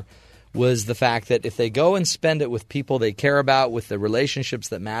over was the fact that if they go and spend it with people they care about, with the relationships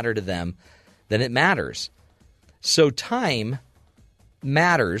that matter to them, then it matters. So time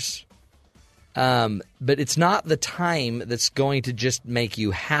matters. But it's not the time that's going to just make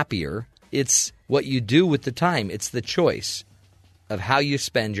you happier. It's what you do with the time. It's the choice of how you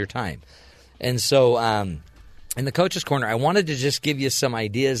spend your time. And so in the Coach's Corner, I wanted to just give you some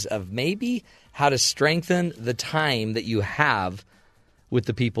ideas of maybe how to strengthen the time that you have with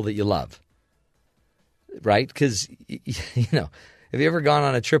the people that you love, right? Because, have you ever gone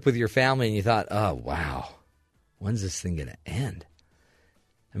on a trip with your family and you thought, oh, wow, when's this thing going to end?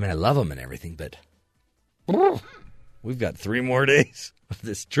 I mean, I love them and everything, but we've got 3 more days of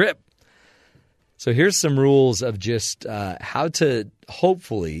this trip. So here's some rules of just how to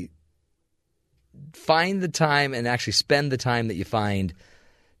hopefully find the time and actually spend the time that you find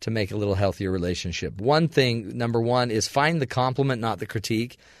to make a little healthier relationship. One thing, number one, is find the compliment, not the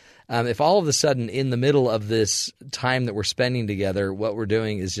critique. If all of a sudden in the middle of this time that we're spending together, what we're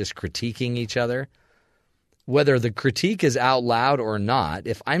doing is just critiquing each other, whether the critique is out loud or not,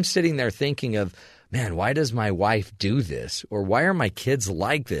 if I'm sitting there thinking of, man, why does my wife do this? Or why are my kids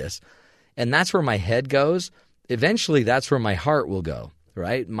like this? And that's where my head goes. Eventually, that's where my heart will go,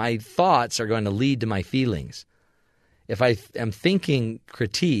 right? My thoughts are going to lead to my feelings. If I am thinking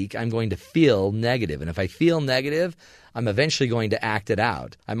critique, I'm going to feel negative. And if I feel negative, I'm eventually going to act it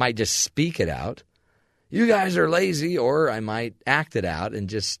out. I might just speak it out. You guys are lazy, or I might act it out and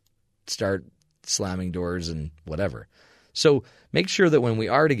just start slamming doors and whatever. So make sure that when we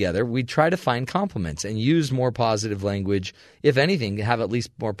are together, we try to find compliments and use more positive language. If anything, have at least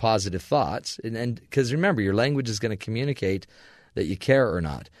more positive thoughts. And because remember, your language is going to communicate that you care or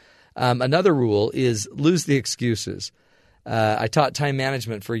not. Another rule is lose the excuses. I taught time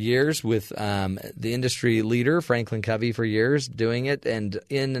management for years with the industry leader, Franklin Covey, for years, doing it, and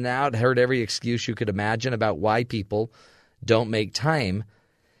in and out, heard every excuse you could imagine about why people don't make time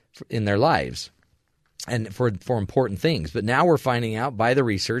in their lives and for important things. But now we're finding out by the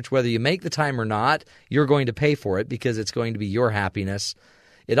research, whether you make the time or not, you're going to pay for it because it's going to be your happiness.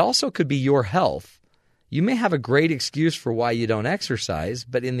 It also could be your health. You may have a great excuse for why you don't exercise,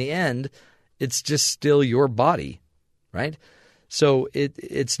 but in the end, it's just still your body, right? So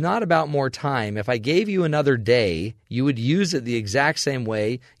it's not about more time. If I gave you another day, you would use it the exact same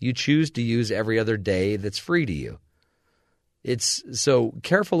way you choose to use every other day that's free to you. It's so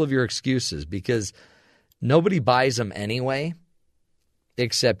careful of your excuses because nobody buys them anyway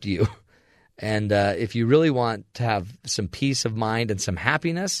except you. And if you really want to have some peace of mind and some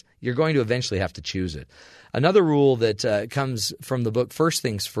happiness, you're going to eventually have to choose it. Another rule that comes from the book First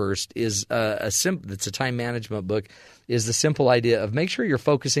Things First is it's a time management book, is the simple idea of make sure you're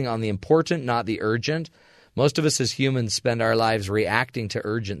focusing on the important, not the urgent. Most of us as humans spend our lives reacting to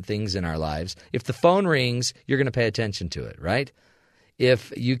urgent things in our lives. If the phone rings, you're going to pay attention to it, right?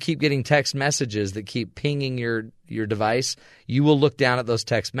 If you keep getting text messages that keep pinging your device, you will look down at those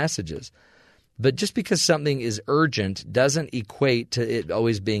text messages. But just because something is urgent doesn't equate to it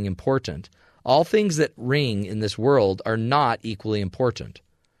always being important. All things that ring in this world are not equally important.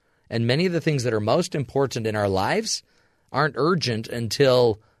 And many of the things that are most important in our lives aren't urgent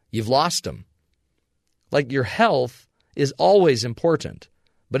until you've lost them. Like your health is always important,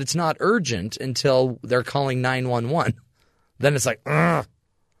 but it's not urgent until they're calling 911. Then it's like, I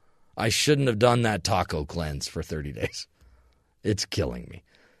shouldn't have done that taco cleanse for 30 days. It's killing me.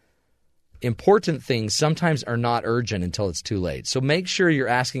 Important things sometimes are not urgent until it's too late. So make sure you're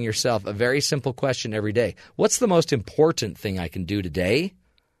asking yourself a very simple question every day. What's the most important thing I can do today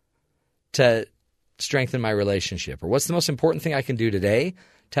to strengthen my relationship? Or what's the most important thing I can do today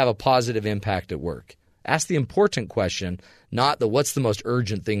to have a positive impact at work? Ask the important question, not the what's the most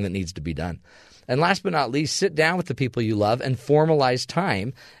urgent thing that needs to be done. And last but not least, sit down with the people you love and formalize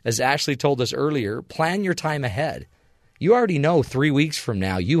time. As Ashley told us earlier, plan your time ahead. You already know 3 weeks from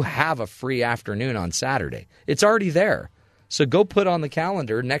now you have a free afternoon on Saturday. It's already there. So go put on the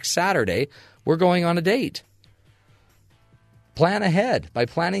calendar next Saturday, we're going on a date. Plan ahead. By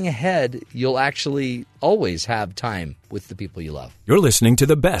planning ahead, you'll actually always have time with the people you love. You're listening to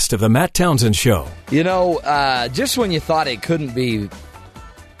the best of the Matt Townsend Show. You know, just when you thought it couldn't be,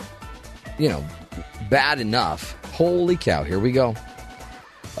 bad enough, holy cow, here we go.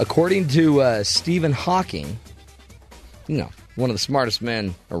 According to Stephen Hawking, one of the smartest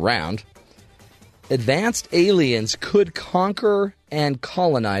men around, advanced aliens could conquer and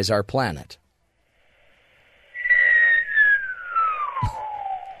colonize our planet.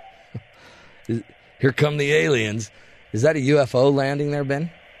 Here come the aliens. Is that a UFO landing there,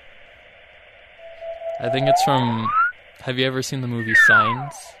 Ben? I think it's from... Have you ever seen the movie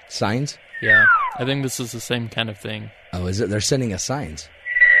Signs? Signs? Yeah. I think this is the same kind of thing. Oh, is it? They're sending us signs.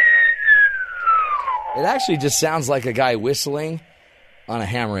 It actually just sounds like a guy whistling on a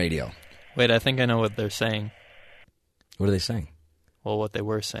ham radio. Wait, I think I know what they're saying. What are they saying? Well, what they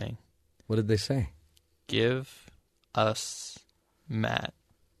were saying. What did they say? Give us Matt.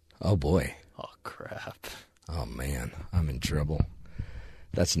 Oh, boy. Oh, crap. Oh, man. I'm in trouble.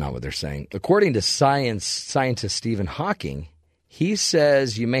 That's not what they're saying. According to scientist Stephen Hawking, he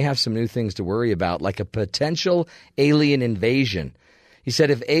says you may have some new things to worry about, like a potential alien invasion. He said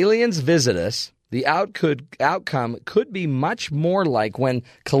if aliens visit us, the outcome could be much more like when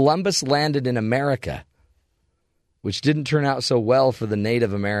Columbus landed in America, which didn't turn out so well for the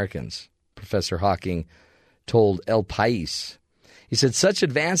Native Americans, Professor Hawking told El País. He said such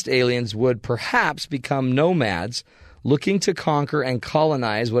advanced aliens would perhaps become nomads looking to conquer and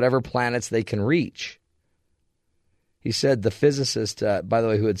colonize whatever planets they can reach. He said the physicist, by the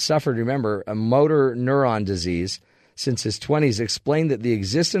way, who had suffered, remember, a motor neuron disease since his 20s, explained that the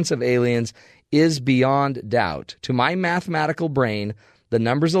existence of aliens is beyond doubt. To my mathematical brain, the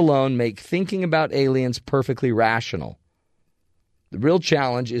numbers alone make thinking about aliens perfectly rational. The real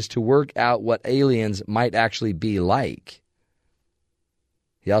challenge is to work out what aliens might actually be like.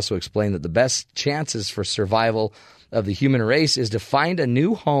 He also explained that the best chances for survival of the human race is to find a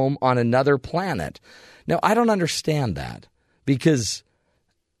new home on another planet. Now, I don't understand that, because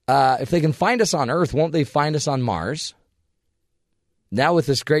if they can find us on Earth, won't they find us on Mars? Now with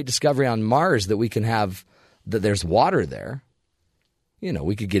this great discovery on Mars that we can have, that there's water there,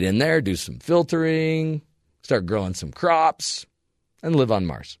 we could get in there, do some filtering, start growing some crops, and live on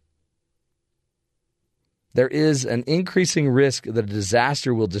Mars. There is an increasing risk that a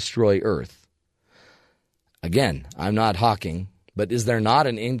disaster will destroy Earth. Again, I'm not hawking, but is there not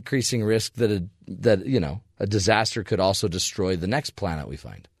an increasing risk that a disaster could also destroy the next planet we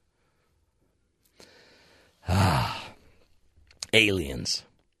find? Aliens.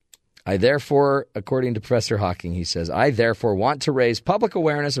 I therefore, according to Professor Hawking, he says, I therefore want to raise public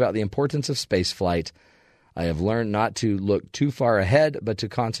awareness about the importance of space flight. I have learned not to look too far ahead, but to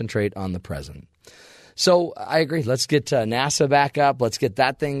concentrate on the present. So I agree. Let's get NASA back up. Let's get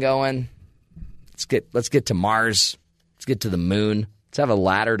that thing going. Let's get to Mars. Let's get to the moon. Let's have a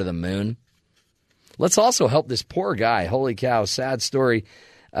ladder to the moon. Let's also help this poor guy. Holy cow, sad story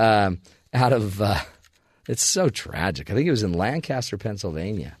out of, it's so tragic. I think it was in Lancaster,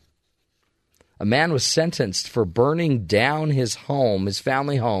 Pennsylvania. A man was sentenced for burning down his home, his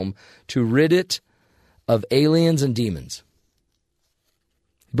family home, to rid it of aliens and demons.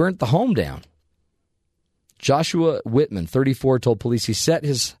 He burnt the home down. Joshua Whitman, 34, told police he set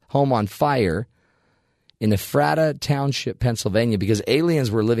his home on fire in Ephrata Township, Pennsylvania, because aliens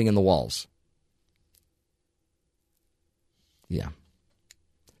were living in the walls. Yeah.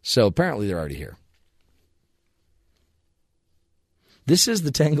 So apparently they're already here. This is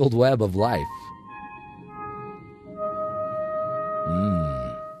the tangled web of life.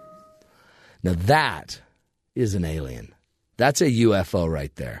 Now that is an alien. That's a UFO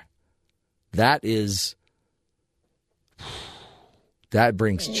right there. That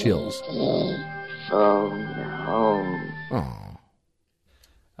brings chills. Phone home. Oh.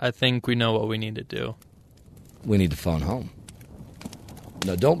 I think we know what we need to do. We need to phone home.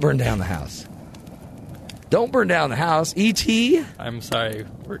 No, don't burn down the house. Don't burn down the house. E.T.? I'm sorry.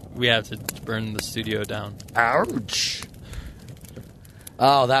 We have to burn the studio down. Ouch.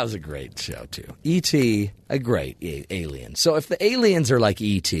 Oh, that was a great show, too. E.T., a great alien. So if the aliens are like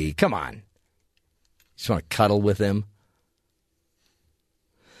E.T., come on. You just want to cuddle with him?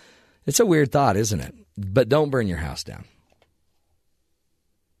 It's a weird thought, isn't it? But don't burn your house down.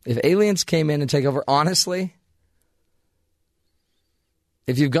 If aliens came in and take over, honestly,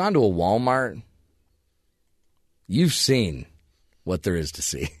 if you've gone to a Walmart, you've seen what there is to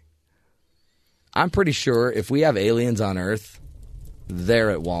see. I'm pretty sure if we have aliens on Earth, they're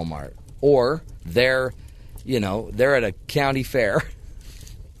at Walmart. Or they're at a county fair.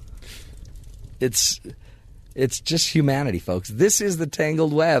 It's just humanity, folks. This is the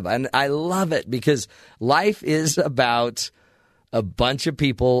tangled web, and I love it because life is about a bunch of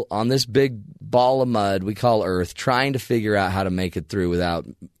people on this big ball of mud we call Earth trying to figure out how to make it through without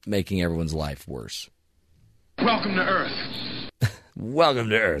making everyone's life worse. Welcome to Earth. Welcome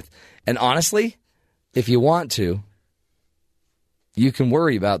to Earth. And honestly, if you want to, you can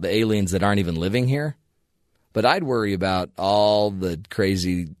worry about the aliens that aren't even living here, but I'd worry about all the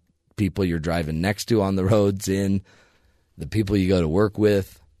crazy people you're driving next to on the roads, the people you go to work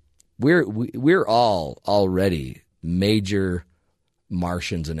with. We're all already major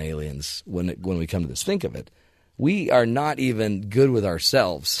Martians and aliens when we come to this. Think of it. We are not even good with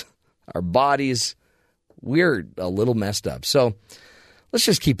ourselves. Our bodies, we're a little messed up. So let's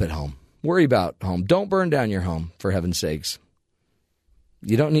just keep it home. Worry about home. Don't burn down your home, for heaven's sakes.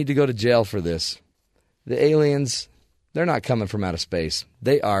 You don't need to go to jail for this. The aliens, they're not coming from outer space.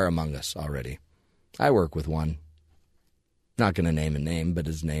 They are among us already. I work with one. Not going to name a name, but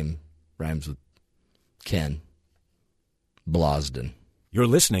his name rhymes with Ken Blosden. You're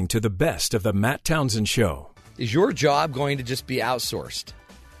listening to the best of the Matt Townsend Show. Is your job going to just be outsourced?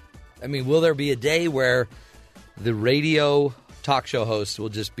 I mean, will there be a day where the radio talk show host will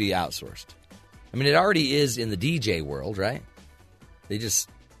just be outsourced? I mean, it already is in the DJ world, right? They just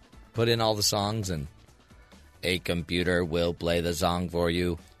put in all the songs and a computer will play the song for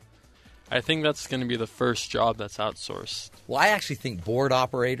you. I think that's going to be the first job that's outsourced. Well, I actually think board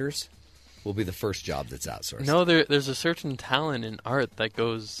operators will be the first job that's outsourced. No, there's a certain talent in art that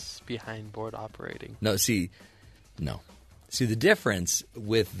goes behind board operating. No, see, No. See, the difference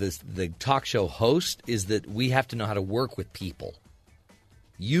with the talk show host is that we have to know how to work with people.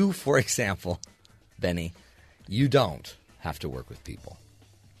 You, for example, Benny, you don't have to work with people.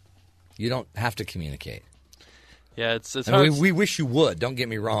 You don't have to communicate. Yeah, it's And hard. we wish you would. Don't get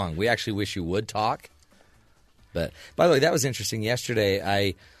me wrong. We actually wish you would talk. But, by the way, that was interesting. Yesterday,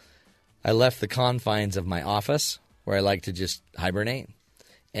 I left the confines of my office where I like to just hibernate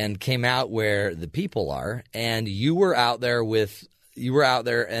and came out where the people are. And you were out there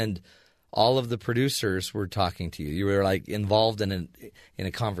and all of the producers were talking to you. You were like involved in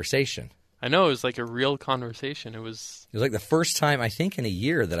a conversation. I know, it was like a real conversation. It was like the first time, I think, in a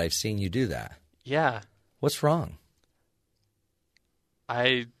year that I've seen you do that. Yeah. What's wrong? Are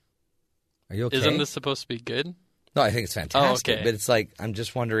you okay? Isn't this supposed to be good? No, I think it's fantastic. Oh, okay. But it's like, I'm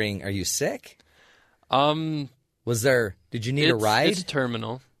just wondering, are you sick? Did you need a ride? It's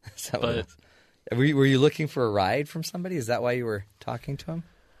terminal. Is that what it is? Were you looking for a ride from somebody? Is that why you were talking to him?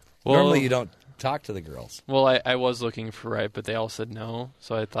 Well, normally you don't talk to the girls. Well, I was looking for a ride, but they all said no,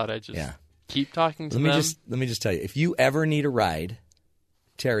 so I thought I'd just keep talking to them. Let me just tell you, if you ever need a ride,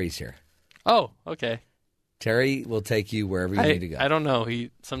 Terry's here. Oh, okay. Terry will take you wherever you need to go. I don't know.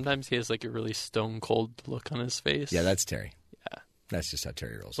 Sometimes he has like a really stone cold look on his face. Yeah, that's Terry. Yeah. That's just how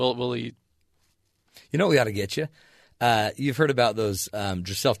Terry rolls. Will he? You know what we ought to get you? You've heard about those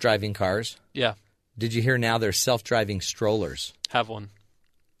self-driving cars? Yeah. Did you hear now there's self-driving strollers? Have one.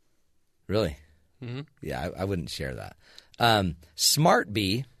 Really? Mm-hmm. Yeah, I wouldn't share that. Smart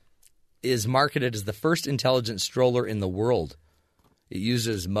Bee is marketed as the first intelligent stroller in the world. It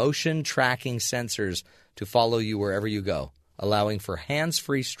uses motion tracking sensors to follow you wherever you go, allowing for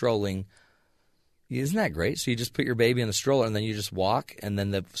hands-free strolling. Isn't that great? So you just put your baby in the stroller and then you just walk and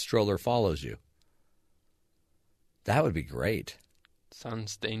then the stroller follows you. That would be great.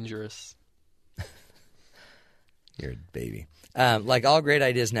 Sounds dangerous. You're a baby. Like all great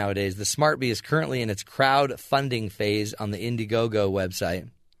ideas nowadays, the Smart Bee is currently in its crowdfunding phase on the Indiegogo website.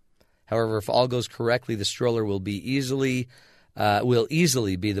 However, if all goes correctly, the stroller will easily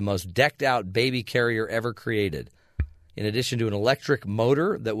be the most decked-out baby carrier ever created. In addition to an electric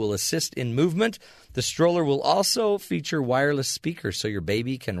motor that will assist in movement, the stroller will also feature wireless speakers so your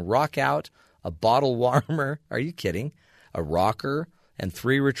baby can rock out, a bottle warmer, are you kidding, a rocker, and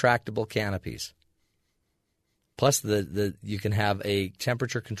 3 retractable canopies. Plus, you can have a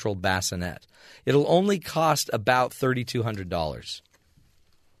temperature-controlled bassinet. It'll only cost about $3,200.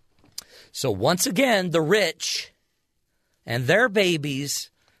 So once again, the rich and their babies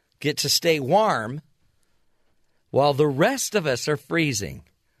get to stay warm while the rest of us are freezing.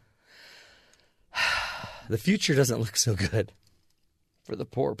 The future doesn't look so good for the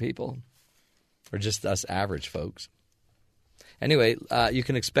poor people, or just us average folks. Anyway, you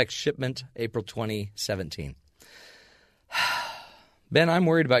can expect shipment April 2017. Ben, I'm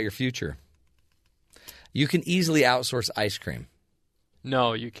worried about your future. You can easily outsource ice cream.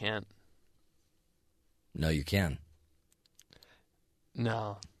 No, you can't. No, you can.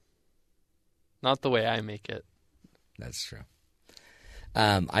 No. Not the way I make it. That's true.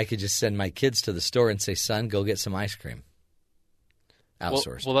 I could just send my kids to the store and say, son, go get some ice cream.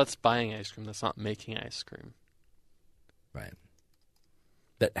 Outsourced. Well, that's buying ice cream. That's not making ice cream. Right.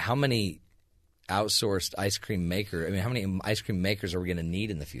 But how many outsourced ice cream how many ice cream makers are we going to need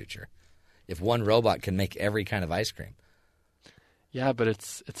in the future if one robot can make every kind of ice cream? Yeah, but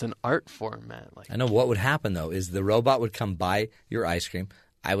it's an art form, man. I know what would happen, though, is the robot would come buy your ice cream.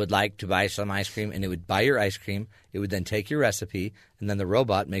 I would like to buy some ice cream, and it would buy your ice cream. It would then take your recipe, and then the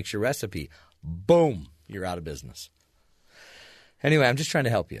robot makes your recipe. Boom, you're out of business. Anyway, I'm just trying to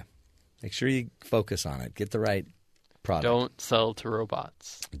help you. Make sure you focus on it. Get the right product. Don't sell to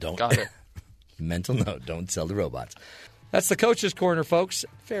robots. Don't. Got it. Mental note, don't sell to robots. That's the Coach's Corner, folks.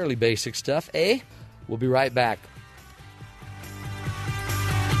 Fairly basic stuff, eh? We'll be right back.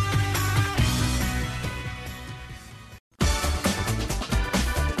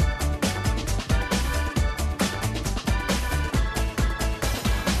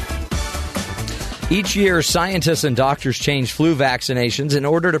 Each year, scientists and doctors change flu vaccinations in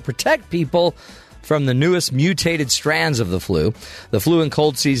order to protect people from the newest mutated strands of the flu. The flu and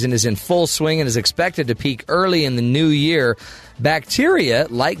cold season is in full swing and is expected to peak early in the new year. Bacteria,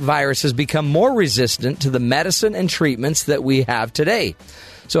 like viruses, become more resistant to the medicine and treatments that we have today.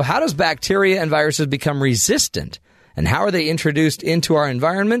 So how does bacteria and viruses become resistant? And how are they introduced into our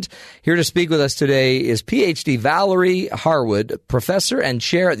environment? Here to speak with us today is PhD Valerie Harwood, professor and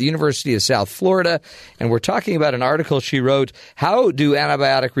chair at the University of South Florida. And we're talking about an article she wrote, How Do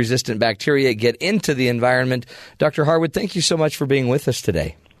Antibiotic-Resistant Bacteria Get into the Environment? Dr. Harwood, thank you so much for being with us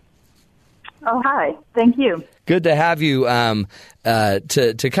today. Oh, hi. Thank you. Good to have you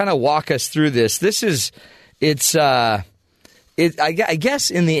to kind of walk us through this. I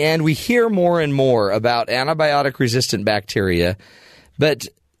guess in the end we hear more and more about antibiotic-resistant bacteria, but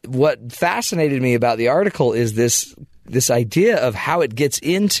what fascinated me about the article is this idea of how it gets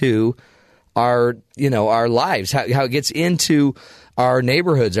into our lives, how it gets into our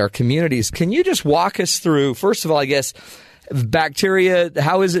neighborhoods, our communities. Can you just walk us through, first of all, I guess, bacteria,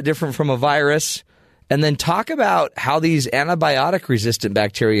 how is it different from a virus? And then talk about how these antibiotic-resistant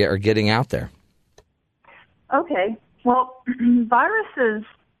bacteria are getting out there. Okay. Well, viruses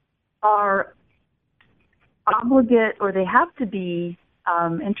are obligate, or they have to be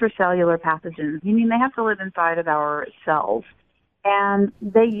intracellular pathogens, meaning they have to live inside of our cells. And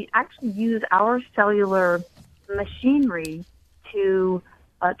they actually use our cellular machinery to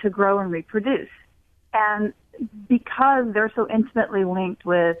grow and reproduce. And because they're so intimately linked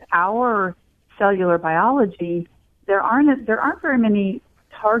with our cellular biology, there aren't very many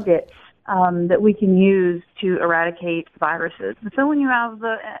targets that we can use to eradicate viruses. And so when you have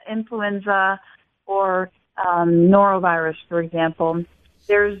the influenza or norovirus, for example,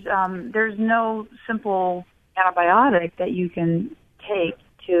 there's no simple antibiotic that you can take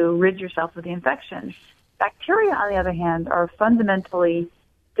to rid yourself of the infection. Bacteria, on the other hand, are fundamentally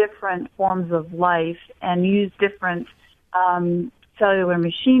different forms of life and use different cellular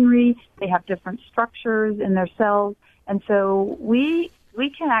machinery. They have different structures in their cells. And so we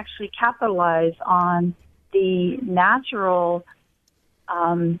can actually capitalize on the natural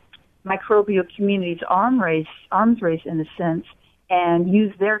microbial community's arms race in a sense, and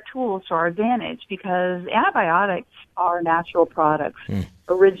use their tools to our advantage, because antibiotics are natural products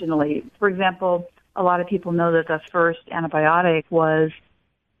originally. For example, a lot of people know that the first antibiotic was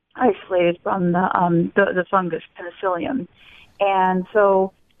isolated from the fungus Penicillium. And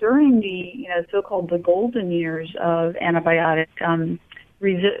so during the so-called the golden years of antibiotic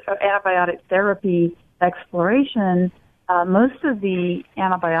therapy exploration, most of the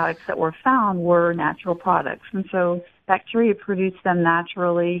antibiotics that were found were natural products. And so bacteria produce them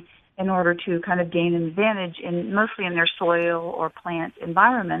naturally in order to kind of gain an advantage mostly in their soil or plant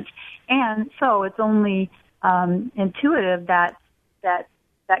environments. And so it's only intuitive that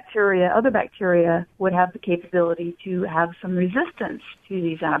other bacteria would have the capability to have some resistance to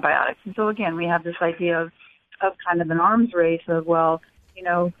these antibiotics. And so again, we have this idea of kind of an arms race of,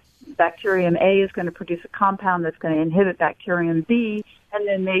 bacterium A is going to produce a compound that's going to inhibit bacterium B, and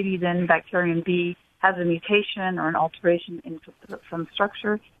then maybe bacterium B has a mutation or an alteration in some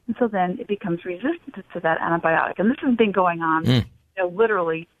structure, and so then it becomes resistant to that antibiotic. And this has been going on,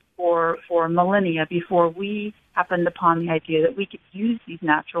 literally for millennia before we happened upon the idea that we could use these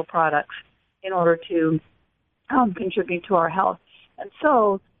natural products in order to contribute to our health. And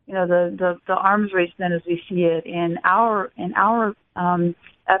so, the arms race then, as we see it in our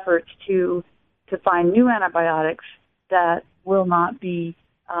efforts to find new antibiotics that will not be,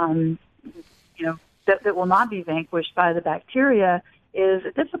 that will not be vanquished by the bacteria, is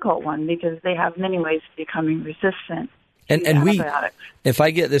a difficult one because they have many ways of becoming resistant. And antibiotics. If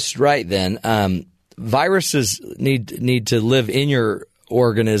I get this right, then viruses need to live in your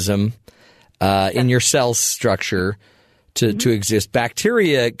organism, in your cell structure to exist.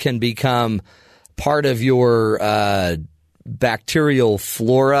 Bacteria can become part of your bacterial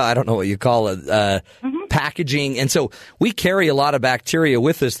flora. I don't know what you call it, packaging. And so we carry a lot of bacteria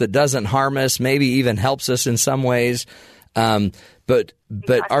with us that doesn't harm us, maybe even helps us in some ways. But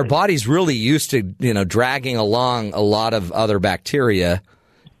our body's really used to, dragging along a lot of other bacteria,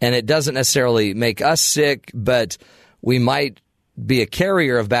 and it doesn't necessarily make us sick, but we might be a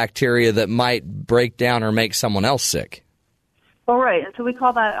carrier of bacteria that might break down or make someone else sick. Well, right, and so we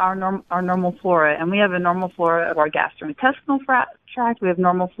call that our normal flora, and we have a normal flora of our gastrointestinal tract, we have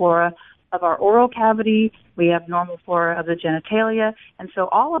normal flora of our oral cavity, we have normal flora of the genitalia, and so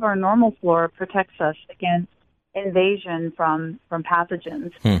all of our normal flora protects us against invasion from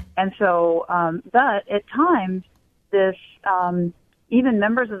pathogens. And so, but at times, this even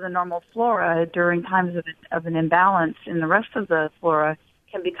members of the normal flora during times of an imbalance in the rest of the flora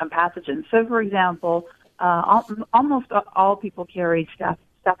can become pathogens. So, for example, almost all people carry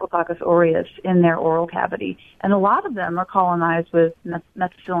Staphylococcus aureus in their oral cavity, and a lot of them are colonized with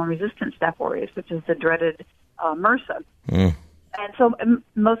methicillin-resistant Staph aureus, which is the dreaded MRSA. And so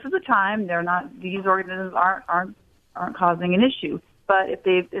most of the time, these organisms aren't causing an issue. But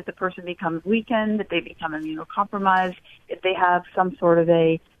if the person becomes weakened, if they become immunocompromised, if they have some sort of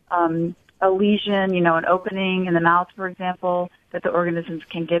a lesion, an opening in the mouth, for example, that the organisms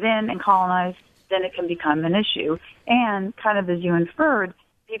can get in and colonize, then it can become an issue. And kind of as you inferred,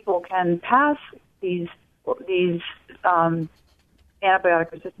 people can pass these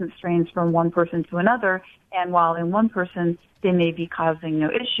antibiotic-resistant strains from one person to another, and while in one person they may be causing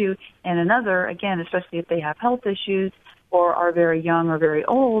no issue, and another, again, especially if they have health issues or are very young or very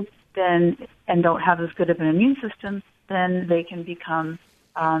old, then and don't have as good of an immune system, then they can become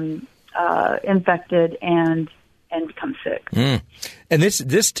infected and become sick. And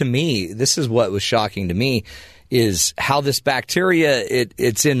this to me, this is what was shocking to me, is how this bacteria,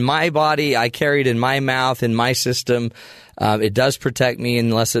 it's in my body, I carry it in my mouth, in my system. It does protect me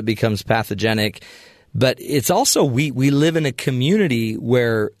unless it becomes pathogenic. But it's also, we live in a community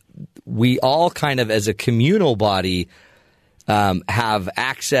where we all kind of, as a communal body, have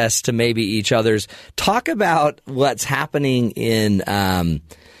access to maybe each other's. Talk about what's happening in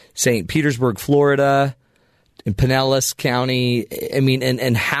St. Petersburg, Florida, in Pinellas County, I mean,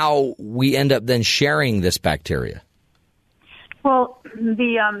 and how we end up then sharing this bacteria. Well,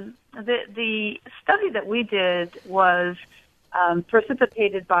 the study that we did was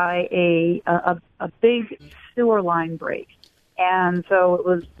precipitated by a big sewer line break, and so it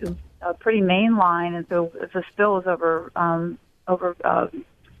was a pretty main line, and so the spill was over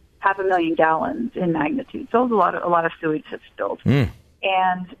 500,000 gallons in magnitude. So it was a lot of sewage that spilled,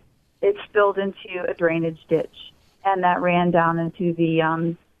 and it spilled into a drainage ditch, and that ran down into the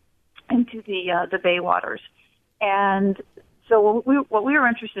bay waters. And so what we were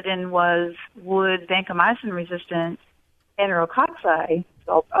interested in was, would vancomycin-resistant enterococci,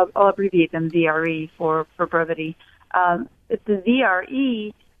 so I'll abbreviate them VRE for brevity, if the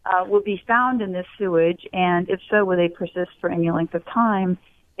VRE will be found in this sewage, and if so, will they persist for any length of time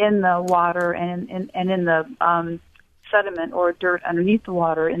in the water and in the sediment or dirt underneath the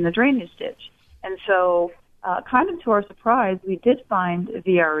water in the drainage ditch. And so, kind of to our surprise, we did find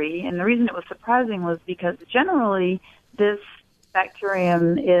VRE, and the reason it was surprising was because generally this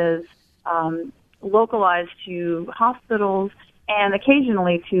bacterium is localized to hospitals and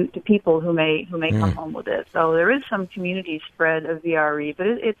occasionally to people who may come home with it. So there is some community spread of VRE, but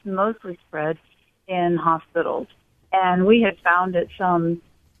it's mostly spread in hospitals. And we had found it some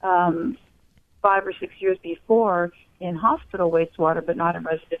 5 or 6 years before in hospital wastewater, but not in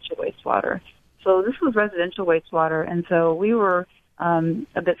residential wastewater. So this was residential wastewater, and so we were a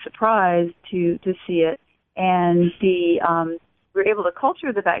bit surprised to see it. And we were able to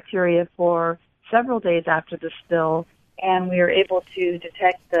culture the bacteria for several days after the spill, and we were able to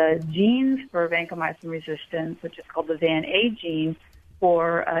detect the genes for vancomycin resistance, which is called the VAN-A gene,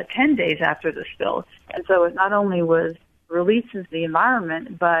 for 10 days after the spill. And so it not only was released into the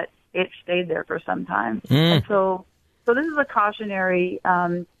environment, but it stayed there for some time. And so this is a cautionary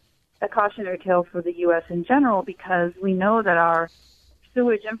tale for the U.S. in general, because we know that our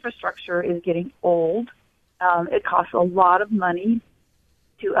sewage infrastructure is getting old. It costs a lot of money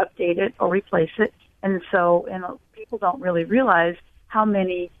to update it or replace it, and people don't really realize how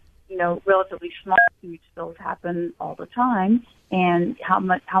many, relatively small sewage spills happen all the time, and how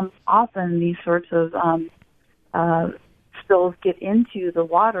often these sorts of spills get into the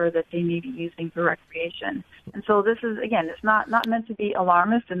water that they may be using for recreation. And so this is, again, it's not meant to be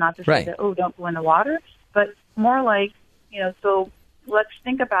alarmist and not to say that, don't go in the water, but more like, so let's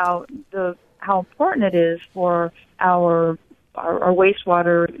think about how important it is for our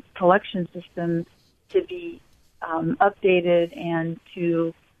wastewater collection system to be updated and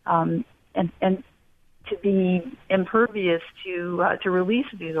to to be impervious to release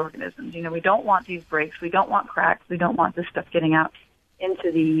of these organisms. We don't want these breaks. We don't want cracks. We don't want this stuff getting out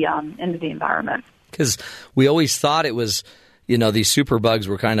into the environment. Because we always thought it was, these superbugs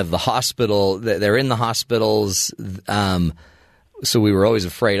were kind of the hospital. They're in the hospitals. So we were always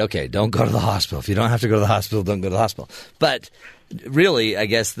afraid, okay, don't go to the hospital. If you don't have to go to the hospital, don't go to the hospital. But really, I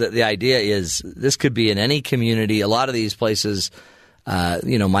guess the idea is this could be in any community. A lot of these places,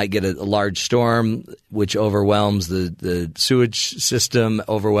 might get a large storm, which overwhelms the sewage system,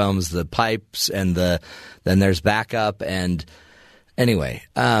 overwhelms the pipes, and then there's backup. And anyway,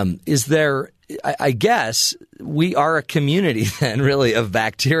 I guess we are a community then, really, of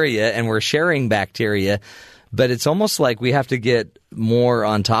bacteria, and we're sharing bacteria. But it's almost like we have to get more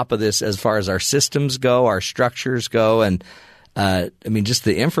on top of this as far as our systems go, our structures go, and just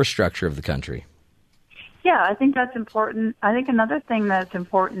the infrastructure of the country. Yeah, I think that's important. I think another thing that's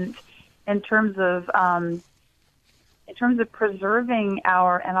important in terms of preserving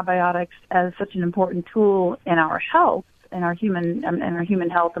our antibiotics as such an important tool in our health, in our human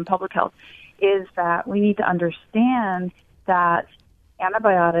health and public health, is that we need to understand that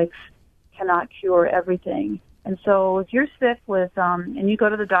antibiotics cannot cure everything. And so if you're sick with and you go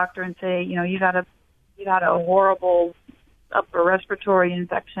to the doctor and say, you had a horrible upper respiratory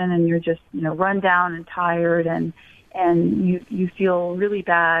infection, and you're just, run down and tired, and you feel really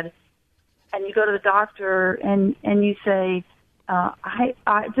bad, and you go to the doctor and you say,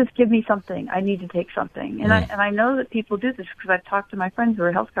 I just give me something. I need to take something. And I know that people do this because I've talked to my friends who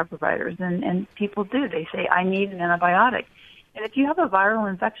are healthcare providers, and people do. They say, I need an antibiotic. And if you have a viral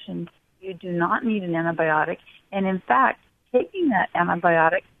infection, you do not need an antibiotic. And in fact, taking that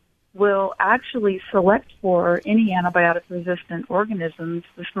antibiotic will actually select for any antibiotic-resistant organisms,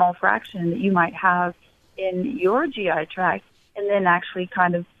 the small fraction that you might have in your GI tract, and then actually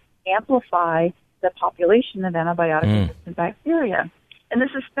kind of amplify the population of antibiotic-resistant bacteria. And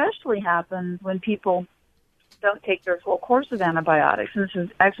this especially happens when people don't take their full course of antibiotics. And this is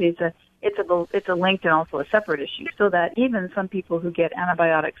actually it's a linked and also a separate issue. So that even some people who get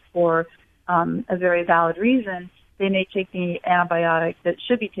antibiotics for a very valid reason, they may take the antibiotic that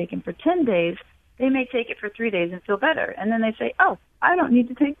should be taken for 10 days. They may take it for 3 days and feel better, and then they say, "Oh, I don't need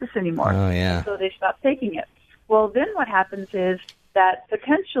to take this anymore." Oh, yeah. And so they stop taking it. Well, then what happens is that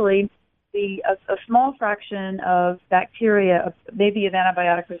potentially a small fraction of bacteria, maybe of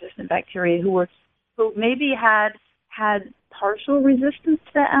antibiotic-resistant bacteria, who maybe had partial resistance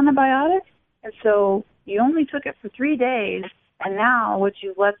to that antibiotic, and so you only took it for 3 days, and now what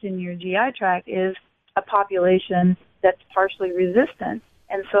you've left in your GI tract is a population that's partially resistant.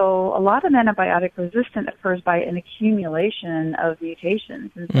 And so a lot of antibiotic resistance occurs by an accumulation of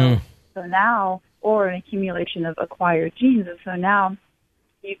mutations, and so now, or an accumulation of acquired genes, and so now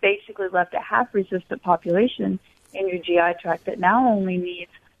you basically left a half-resistant population in your GI tract that now only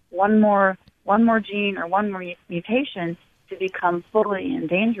needs one more gene or one more mutation to become fully and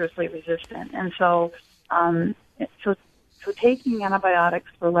dangerously resistant. And so, so taking antibiotics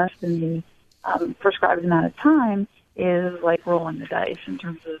for less than the prescribed amount of time is like rolling the dice in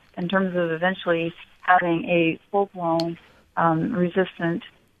terms of eventually having a full-blown resistant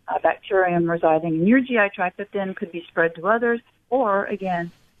bacterium residing in your GI tract that then could be spread to others, or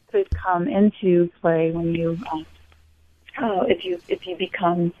again could come into play when you if you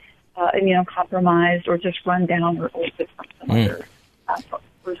become immunocompromised or just run down or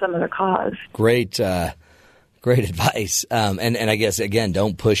from some other cause. Great advice. And I guess again,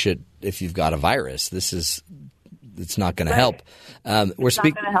 don't push it if you've got a virus. It's not going to help.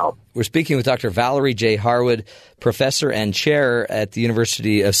 We're speaking with Dr. Valerie J. Harwood, professor and chair at the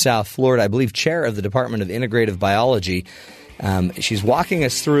University of South Florida, I believe chair of the Department of Integrative Biology. She's walking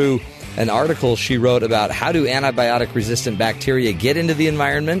us through an article she wrote about how do antibiotic-resistant bacteria get into the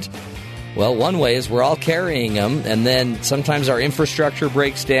environment. Well, one way is we're all carrying them, and then sometimes our infrastructure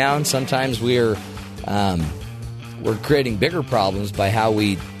breaks down. Sometimes we're creating bigger problems by how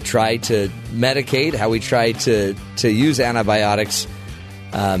we try to medicate, how we try to use antibiotics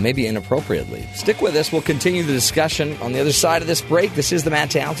maybe inappropriately. Stick with us. We'll continue the discussion on the other side of this break. This is the Matt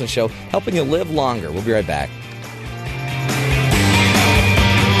Townsend Show, helping you live longer. We'll be right back.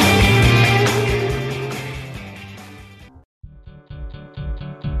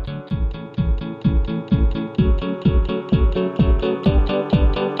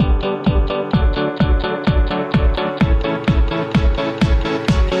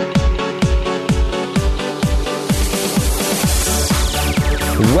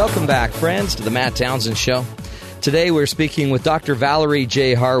 Welcome back, friends, to the Matt Townsend Show. Today we're speaking with Dr. Valerie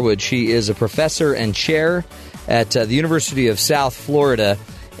J. Harwood. She is a professor and chair at the University of South Florida,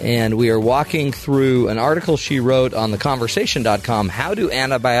 and we are walking through an article she wrote on theconversation.com, How Do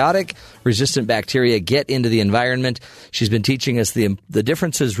Antibiotic-Resistant Bacteria Get into the Environment? She's been teaching us the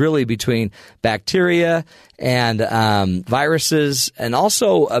differences really between bacteria and viruses, and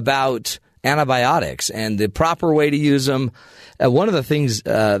also about antibiotics and the proper way to use them. One of the things,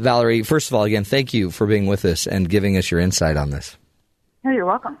 Valerie, first of all, again, thank you for being with us and giving us your insight on this. Oh, you're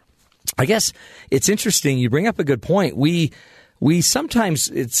welcome. I guess it's interesting. You bring up a good point. We sometimes,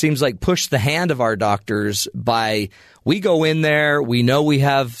 it seems like, push the hand of our doctors by, we go in there, we know we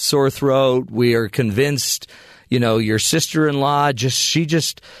have sore throat, we are convinced, your sister-in-law, she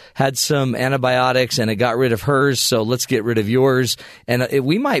just had some antibiotics and it got rid of hers, so let's get rid of yours. And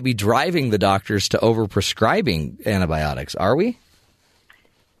we might be driving the doctors to overprescribing antibiotics, are we?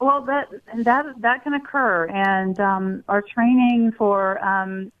 Well, that can occur, and our training for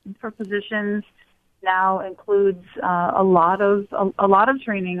physicians now includes a lot of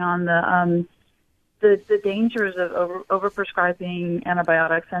training on the dangers of overprescribing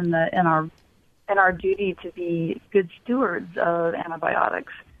antibiotics and our duty to be good stewards of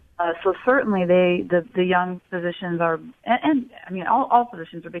antibiotics. So certainly the young physicians are, and I mean all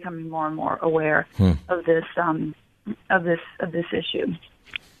physicians are becoming more and more aware of this issue.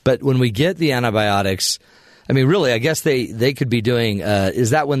 But when we get the antibiotics, I mean, really, I guess they could be doing. Is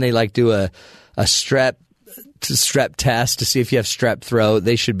that when they do a strep test to see if you have strep throat?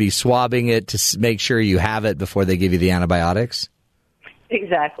 They should be swabbing it to make sure you have it before they give you the antibiotics.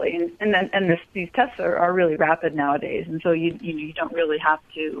 Exactly, and these tests are really rapid nowadays, and so you don't really have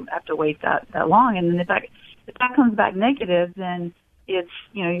to wait that long. And then if that comes back negative, then it's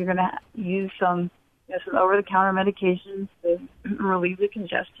you're going to use some over-the-counter medications to relieve the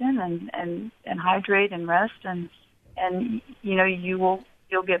congestion and hydrate and rest, and you'll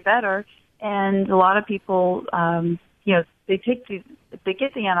get better. And a lot of people, they get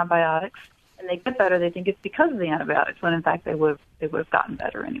the antibiotics and they get better. They think it's because of the antibiotics, when in fact they would have gotten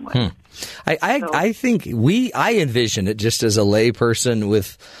better anyway. I think I envision it just as a layperson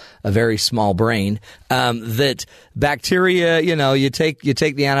with a very small brain, that bacteria, you take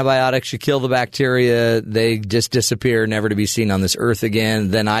the antibiotics, you kill the bacteria, they just disappear, never to be seen on this earth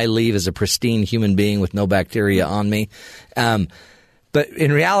again. Then I leave as a pristine human being with no bacteria on me. But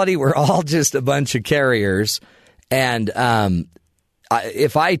in reality, we're all just a bunch of carriers. And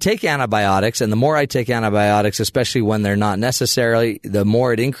if I take antibiotics, and the more I take antibiotics, especially when they're not necessary, the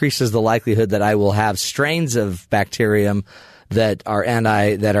more it increases the likelihood that I will have strains of bacterium that are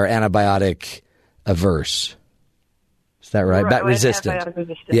antibiotic averse. Is that right? Resistant.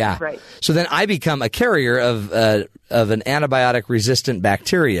 Antibiotic-resistant. Yeah. Right. So then I become a carrier of an antibiotic-resistant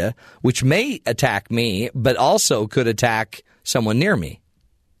bacteria, which may attack me, but also could attack someone near me.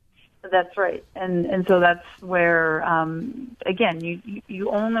 That's right, and so that's where again you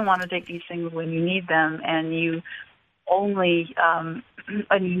only want to take these things when you need them, and you only and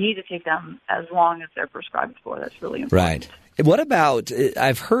you need to take them as long as they're prescribed for. That's really important. Right. What about,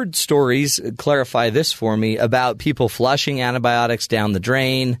 I've heard stories, clarify this for me, about people flushing antibiotics down the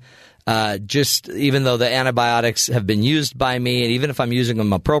drain, just even though the antibiotics have been used by me, and even if I'm using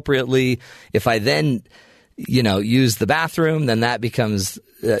them appropriately, if I then, use the bathroom, then that becomes,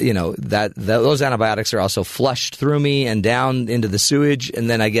 those antibiotics are also flushed through me and down into the sewage, and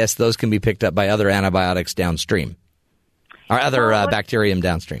then I guess those can be picked up by other antibiotics downstream, or other bacterium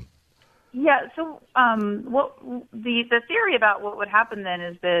downstream. Yeah. So, what the theory about what would happen then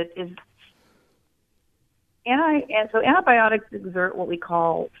is antibiotics exert what we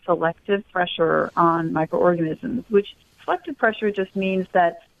call selective pressure on microorganisms. Which selective pressure just means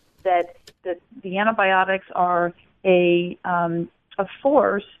that the antibiotics are a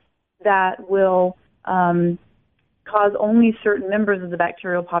force that will cause only certain members of the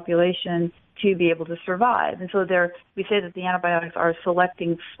bacterial population to be able to survive. And so we say that the antibiotics are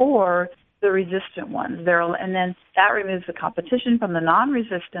selecting for the resistant ones. And then that removes the competition from the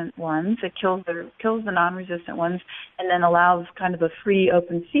non-resistant ones. It kills the non-resistant ones, and then allows kind of a free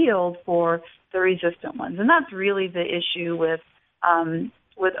open field for the resistant ones. And that's really the issue with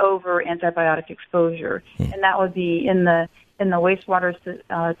over antibiotic exposure. And that would be in the wastewater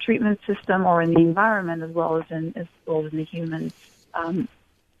treatment system, or in the environment, as well as in the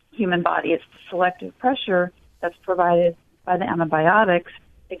human body. It's the selective pressure that's provided by the antibiotics,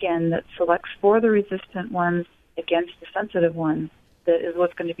 again, that selects for the resistant ones against the sensitive ones, that is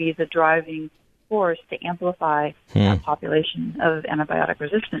what's going to be the driving force to amplify that population of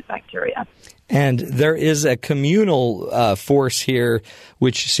antibiotic-resistant bacteria. And there is a communal force here,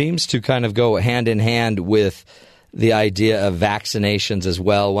 which seems to kind of go hand in hand with the idea of vaccinations as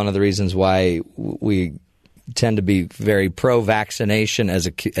well. One of the reasons why we tend to be very pro-vaccination as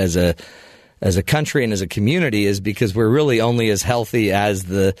a country and as a community is because we're really only as healthy as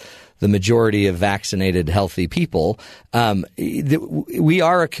the majority of vaccinated, healthy people. We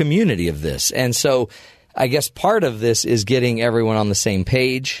are a community of this. And so I guess part of this is getting everyone on the same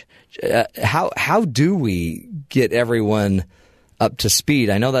page. How do we get everyone up to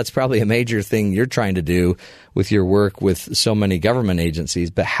speed? I know that's probably a major thing you're trying to do with your work with so many government agencies,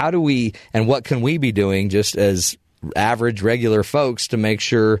 but how do we, and what can we be doing just as average, regular folks to make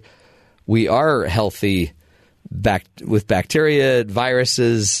sure we are healthy with bacteria,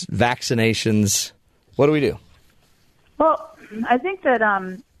 viruses, vaccinations? What do we do? Well, I think that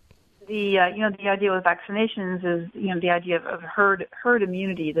the idea with vaccinations is the idea of herd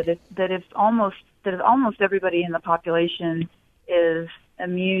immunity. That if almost everybody in the population is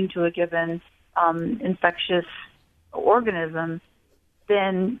immune to a given infectious organism,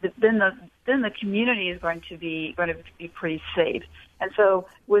 then the community is going to be pretty safe. And so,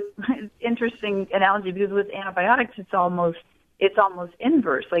 with interesting analogy, because with antibiotics, it's almost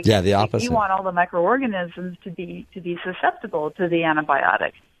inverse. The opposite. You want all the microorganisms to be susceptible to the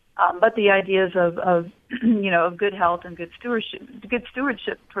antibiotic, but the ideas of good health and good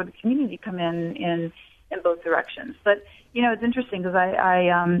stewardship for the community come in both directions. But it's interesting because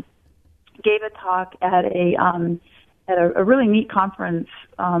I gave a talk at a really neat conference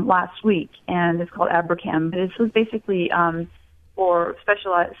last week, and it's called ABRACAM. But it was basically for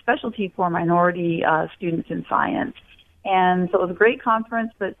specialty for minority students in science. And so it was a great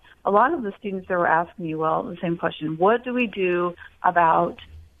conference, but a lot of the students there were asking me, well, the same question: what do we do about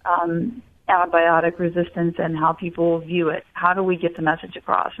antibiotic resistance and how people view it? How do we get the message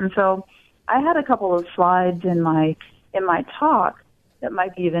across? And so I had a couple of slides in my talk that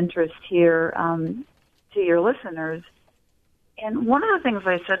might be of interest here to your listeners. And one of the things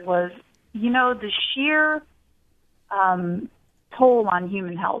I said was, the sheer toll on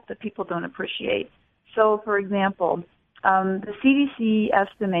human health that people don't appreciate. So, for example, the CDC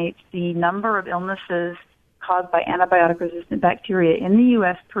estimates the number of illnesses caused by antibiotic-resistant bacteria in the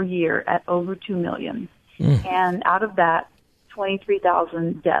U.S. per year at over 2 million. And out of that,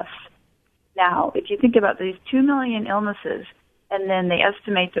 23,000 deaths. Now, if you think about these 2 million illnesses, and then they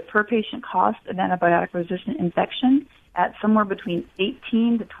estimate the per patient cost of antibiotic-resistant infection at somewhere between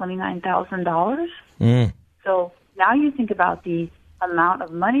 $18,000 to $29,000. So now you think about the amount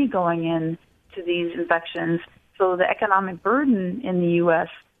of money going in to these infections. So the economic burden in the U.S.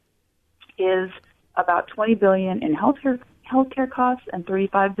 is about $20 billion in healthcare costs and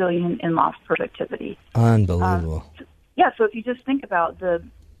 $35 billion in lost productivity. Unbelievable. So if you just think about the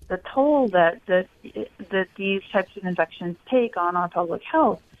toll that these types of infections take on our public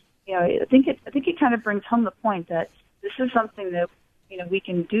health, I think it kind of brings home the point that this is something that we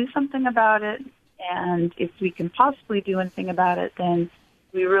can do something about it, and if we can possibly do anything about it, then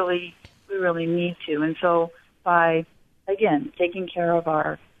we really need to. And so by again taking care of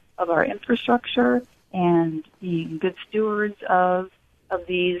our infrastructure and being good stewards of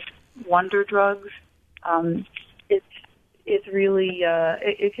these wonder drugs, it's really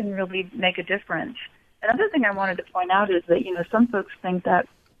it can really make a difference. Another thing I wanted to point out is that some folks think that,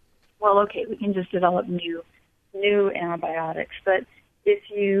 well, okay, we can just develop new antibiotics, but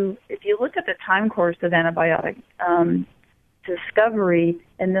if you look at the time course of antibiotic discovery,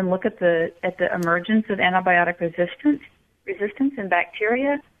 and then look at the emergence of antibiotic resistance in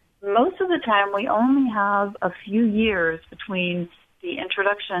bacteria, most of the time we only have a few years between the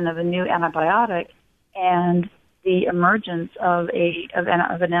introduction of a new antibiotic and the emergence of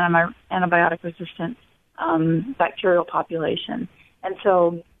an antibiotic-resistant bacterial population. And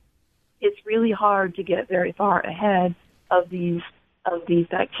so it's really hard to get very far ahead of these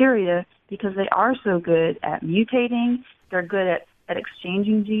bacteria because they are so good at mutating. They're good at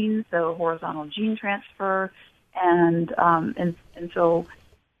exchanging genes, so horizontal gene transfer, and so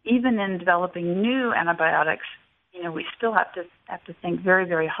even in developing new antibiotics, we still have to think very,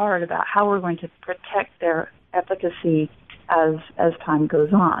 very hard about how we're going to protect their efficacy as time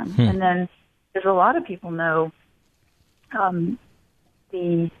goes on. And then, as a lot of people know,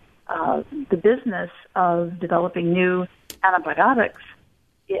 the business of developing new antibiotics,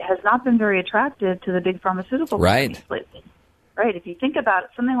 it has not been very attractive to the big pharmaceutical companies lately. Right. If you think about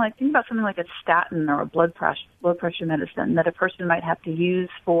something like a statin or a blood pressure medicine that a person might have to use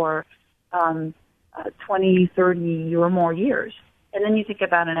for 20, 30 or more years, and then you think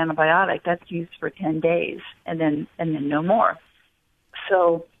about an antibiotic that's used for 10 days and then no more.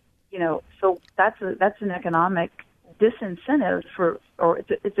 So that's an economic disincentive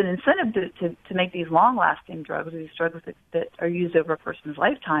it's an incentive to make these long-lasting drugs, these drugs that are used over a person's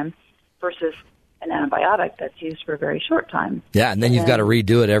lifetime, versus an antibiotic that's used for a very short time. Yeah, and then you've got to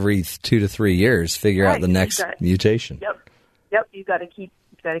redo it every 2 to 3 years, figure out the next mutation. Yep. You've got to keep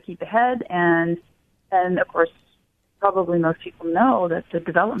ahead, and of course, probably most people know that the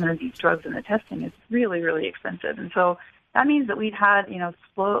development of these drugs and the testing is really, really expensive, and so that means that we've had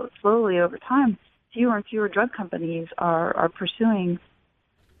slowly over time, fewer and fewer drug companies are pursuing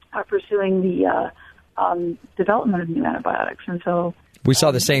the development of new antibiotics, and so. We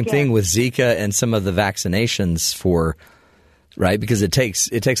saw the same thing with Zika and some of the vaccinations because it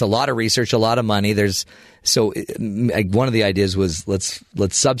takes a lot of research, a lot of money. One of the ideas was let's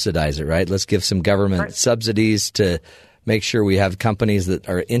subsidize it, right? Let's give some government subsidies to make sure we have companies that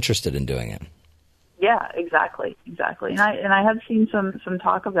are interested in doing it. Yeah, exactly. And I have seen some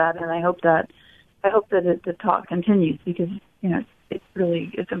talk of that, and I hope that the talk continues because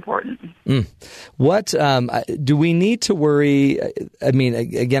it's important. What do we need to worry? I mean,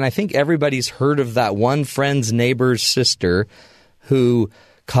 again, I think everybody's heard of that one friend's neighbor's sister who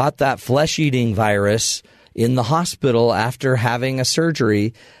caught that flesh-eating virus in the hospital after having a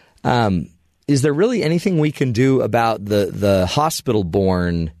surgery. Is there really anything we can do about the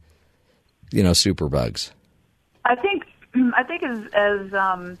hospital-borne, superbugs? I think as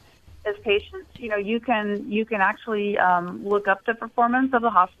as patients, you can actually look up the performance of the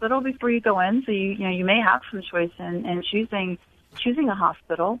hospital before you go in. So you may have some choice in choosing a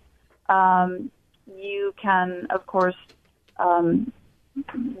hospital. You can, of course,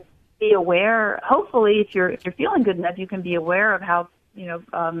 be aware. Hopefully, if you're feeling good enough, you can be aware of how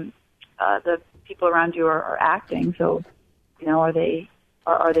the people around you are acting. So, are they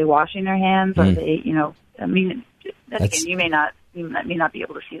washing their hands? Are they, again, you may not be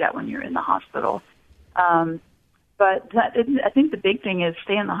able to see that when you're in the hospital. But I think the big thing is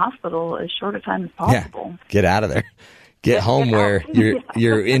stay in the hospital as short a time as possible. Yeah. Get out of there. Get home where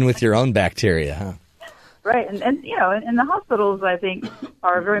you're in with your own bacteria, huh? Right, and the hospitals, I think,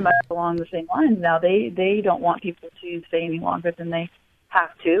 are very much along the same lines now. They don't want people to stay any longer than they have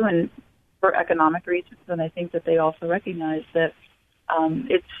to, and for economic reasons. And I think that they also recognize that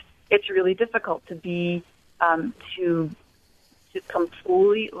it's really difficult to be to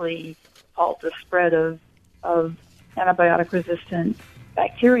completely halt the spread of antibiotic-resistant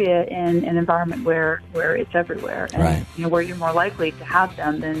bacteria in an environment where it's everywhere, and right. Where you're more likely to have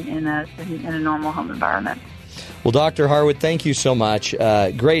them than in a normal home environment. Well, Dr. Harwood, thank you so much.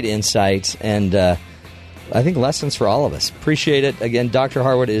 Great insights, and I think lessons for all of us. Appreciate it. Again, Dr.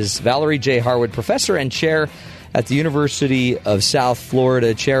 Harwood is Valerie J. Harwood, professor and chair at the University of South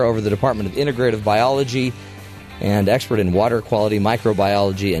Florida, chair over the Department of Integrative Biology, and expert in water quality,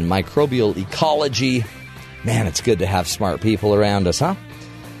 microbiology, and microbial ecology. Man, it's good to have smart people around us, huh?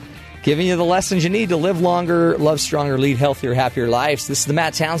 Giving you the lessons you need to live longer, love stronger, lead healthier, happier lives. This is the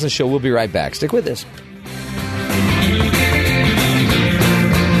Matt Townsend Show. We'll be right back. Stick with us.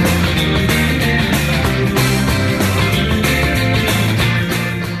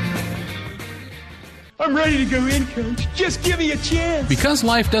 I'm ready to go in, Coach. Just give me a chance. Because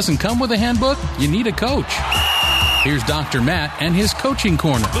life doesn't come with a handbook, you need a coach. Here's Dr. Matt and his coaching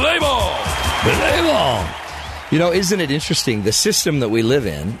corner. Play ball! Play ball! Isn't it interesting, the system that we live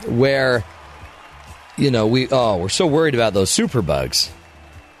in where, we're so worried about those superbugs.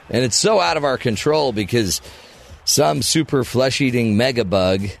 And it's so out of our control because some super flesh-eating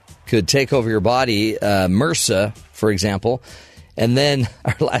megabug could take over your body, MRSA, for example. And then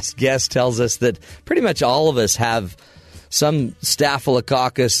our last guest tells us that pretty much all of us have some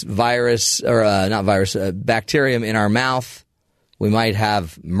staphylococcus virus, or not virus, bacterium in our mouth. We might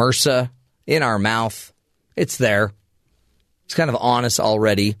have MRSA in our mouth. It's there. It's kind of on us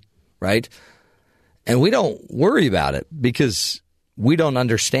already, right? And we don't worry about it because we don't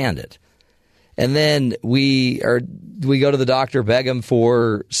understand it. And then we go to the doctor, beg him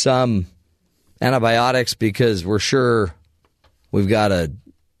for some antibiotics because we're sure we've got a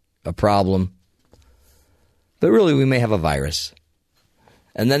problem. But really, we may have a virus.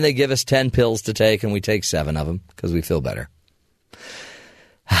 And then they give us 10 pills to take, and we take 7 of them because we feel better.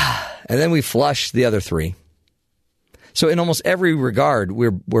 And then we flush the other 3. So in almost every regard,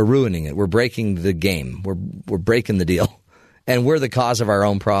 we're ruining it. We're breaking the game. We're breaking the deal. And we're the cause of our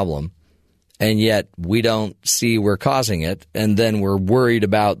own problem. And yet we don't see we're causing it. And then we're worried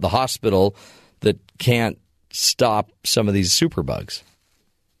about the hospital that can't stop some of these superbugs.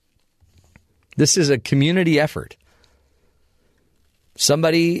 This is a community effort.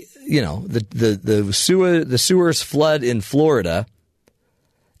 Somebody, the sewers flood in Florida,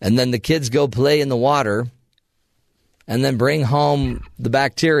 and then the kids go play in the water, and then bring home the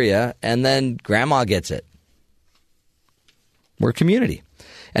bacteria, and then grandma gets it. We're a community.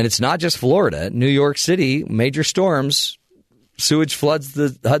 And it's not just Florida. New York City, major storms, sewage floods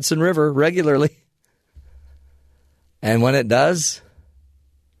the Hudson River regularly. And when it does,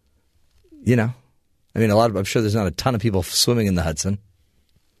 I'm sure there's not a ton of people swimming in the Hudson,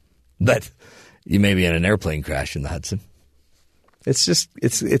 but you may be in an airplane crash in the Hudson.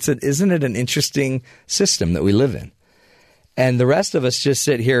 Isn't it an interesting system that we live in? And the rest of us just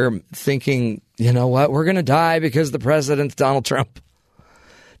sit here thinking, you know what, we're going to die because the president's Donald Trump.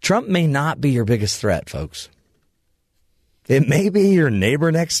 Trump may not be your biggest threat, folks. It may be your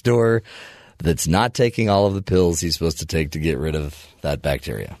neighbor next door that's not taking all of the pills he's supposed to take to get rid of that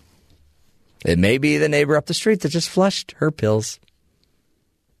bacteria. It may be the neighbor up the street that just flushed her pills.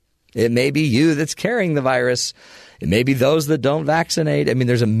 It may be you that's carrying the virus. It may be those that don't vaccinate. I mean,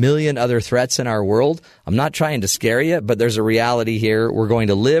 there's a million other threats in our world. I'm not trying to scare you, but there's a reality here. We're going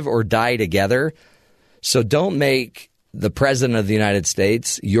to live or die together. So don't make the president of the United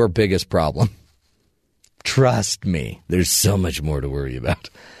States your biggest problem. Trust me, there's so much more to worry about.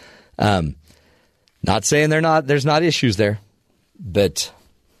 Not saying there's not issues there, but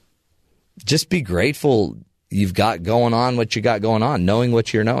just be grateful you've got going on what you got going on, knowing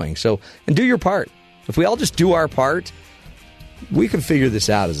what you're knowing. So, and do your part. If we all just do our part, we can figure this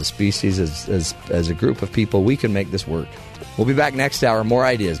out as a species, as a group of people. We can make this work. We'll be back next hour. More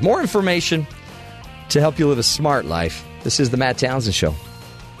ideas, more information to help you live a smart life. This is the Matt Townsend Show.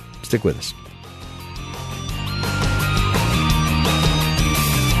 Stick with us.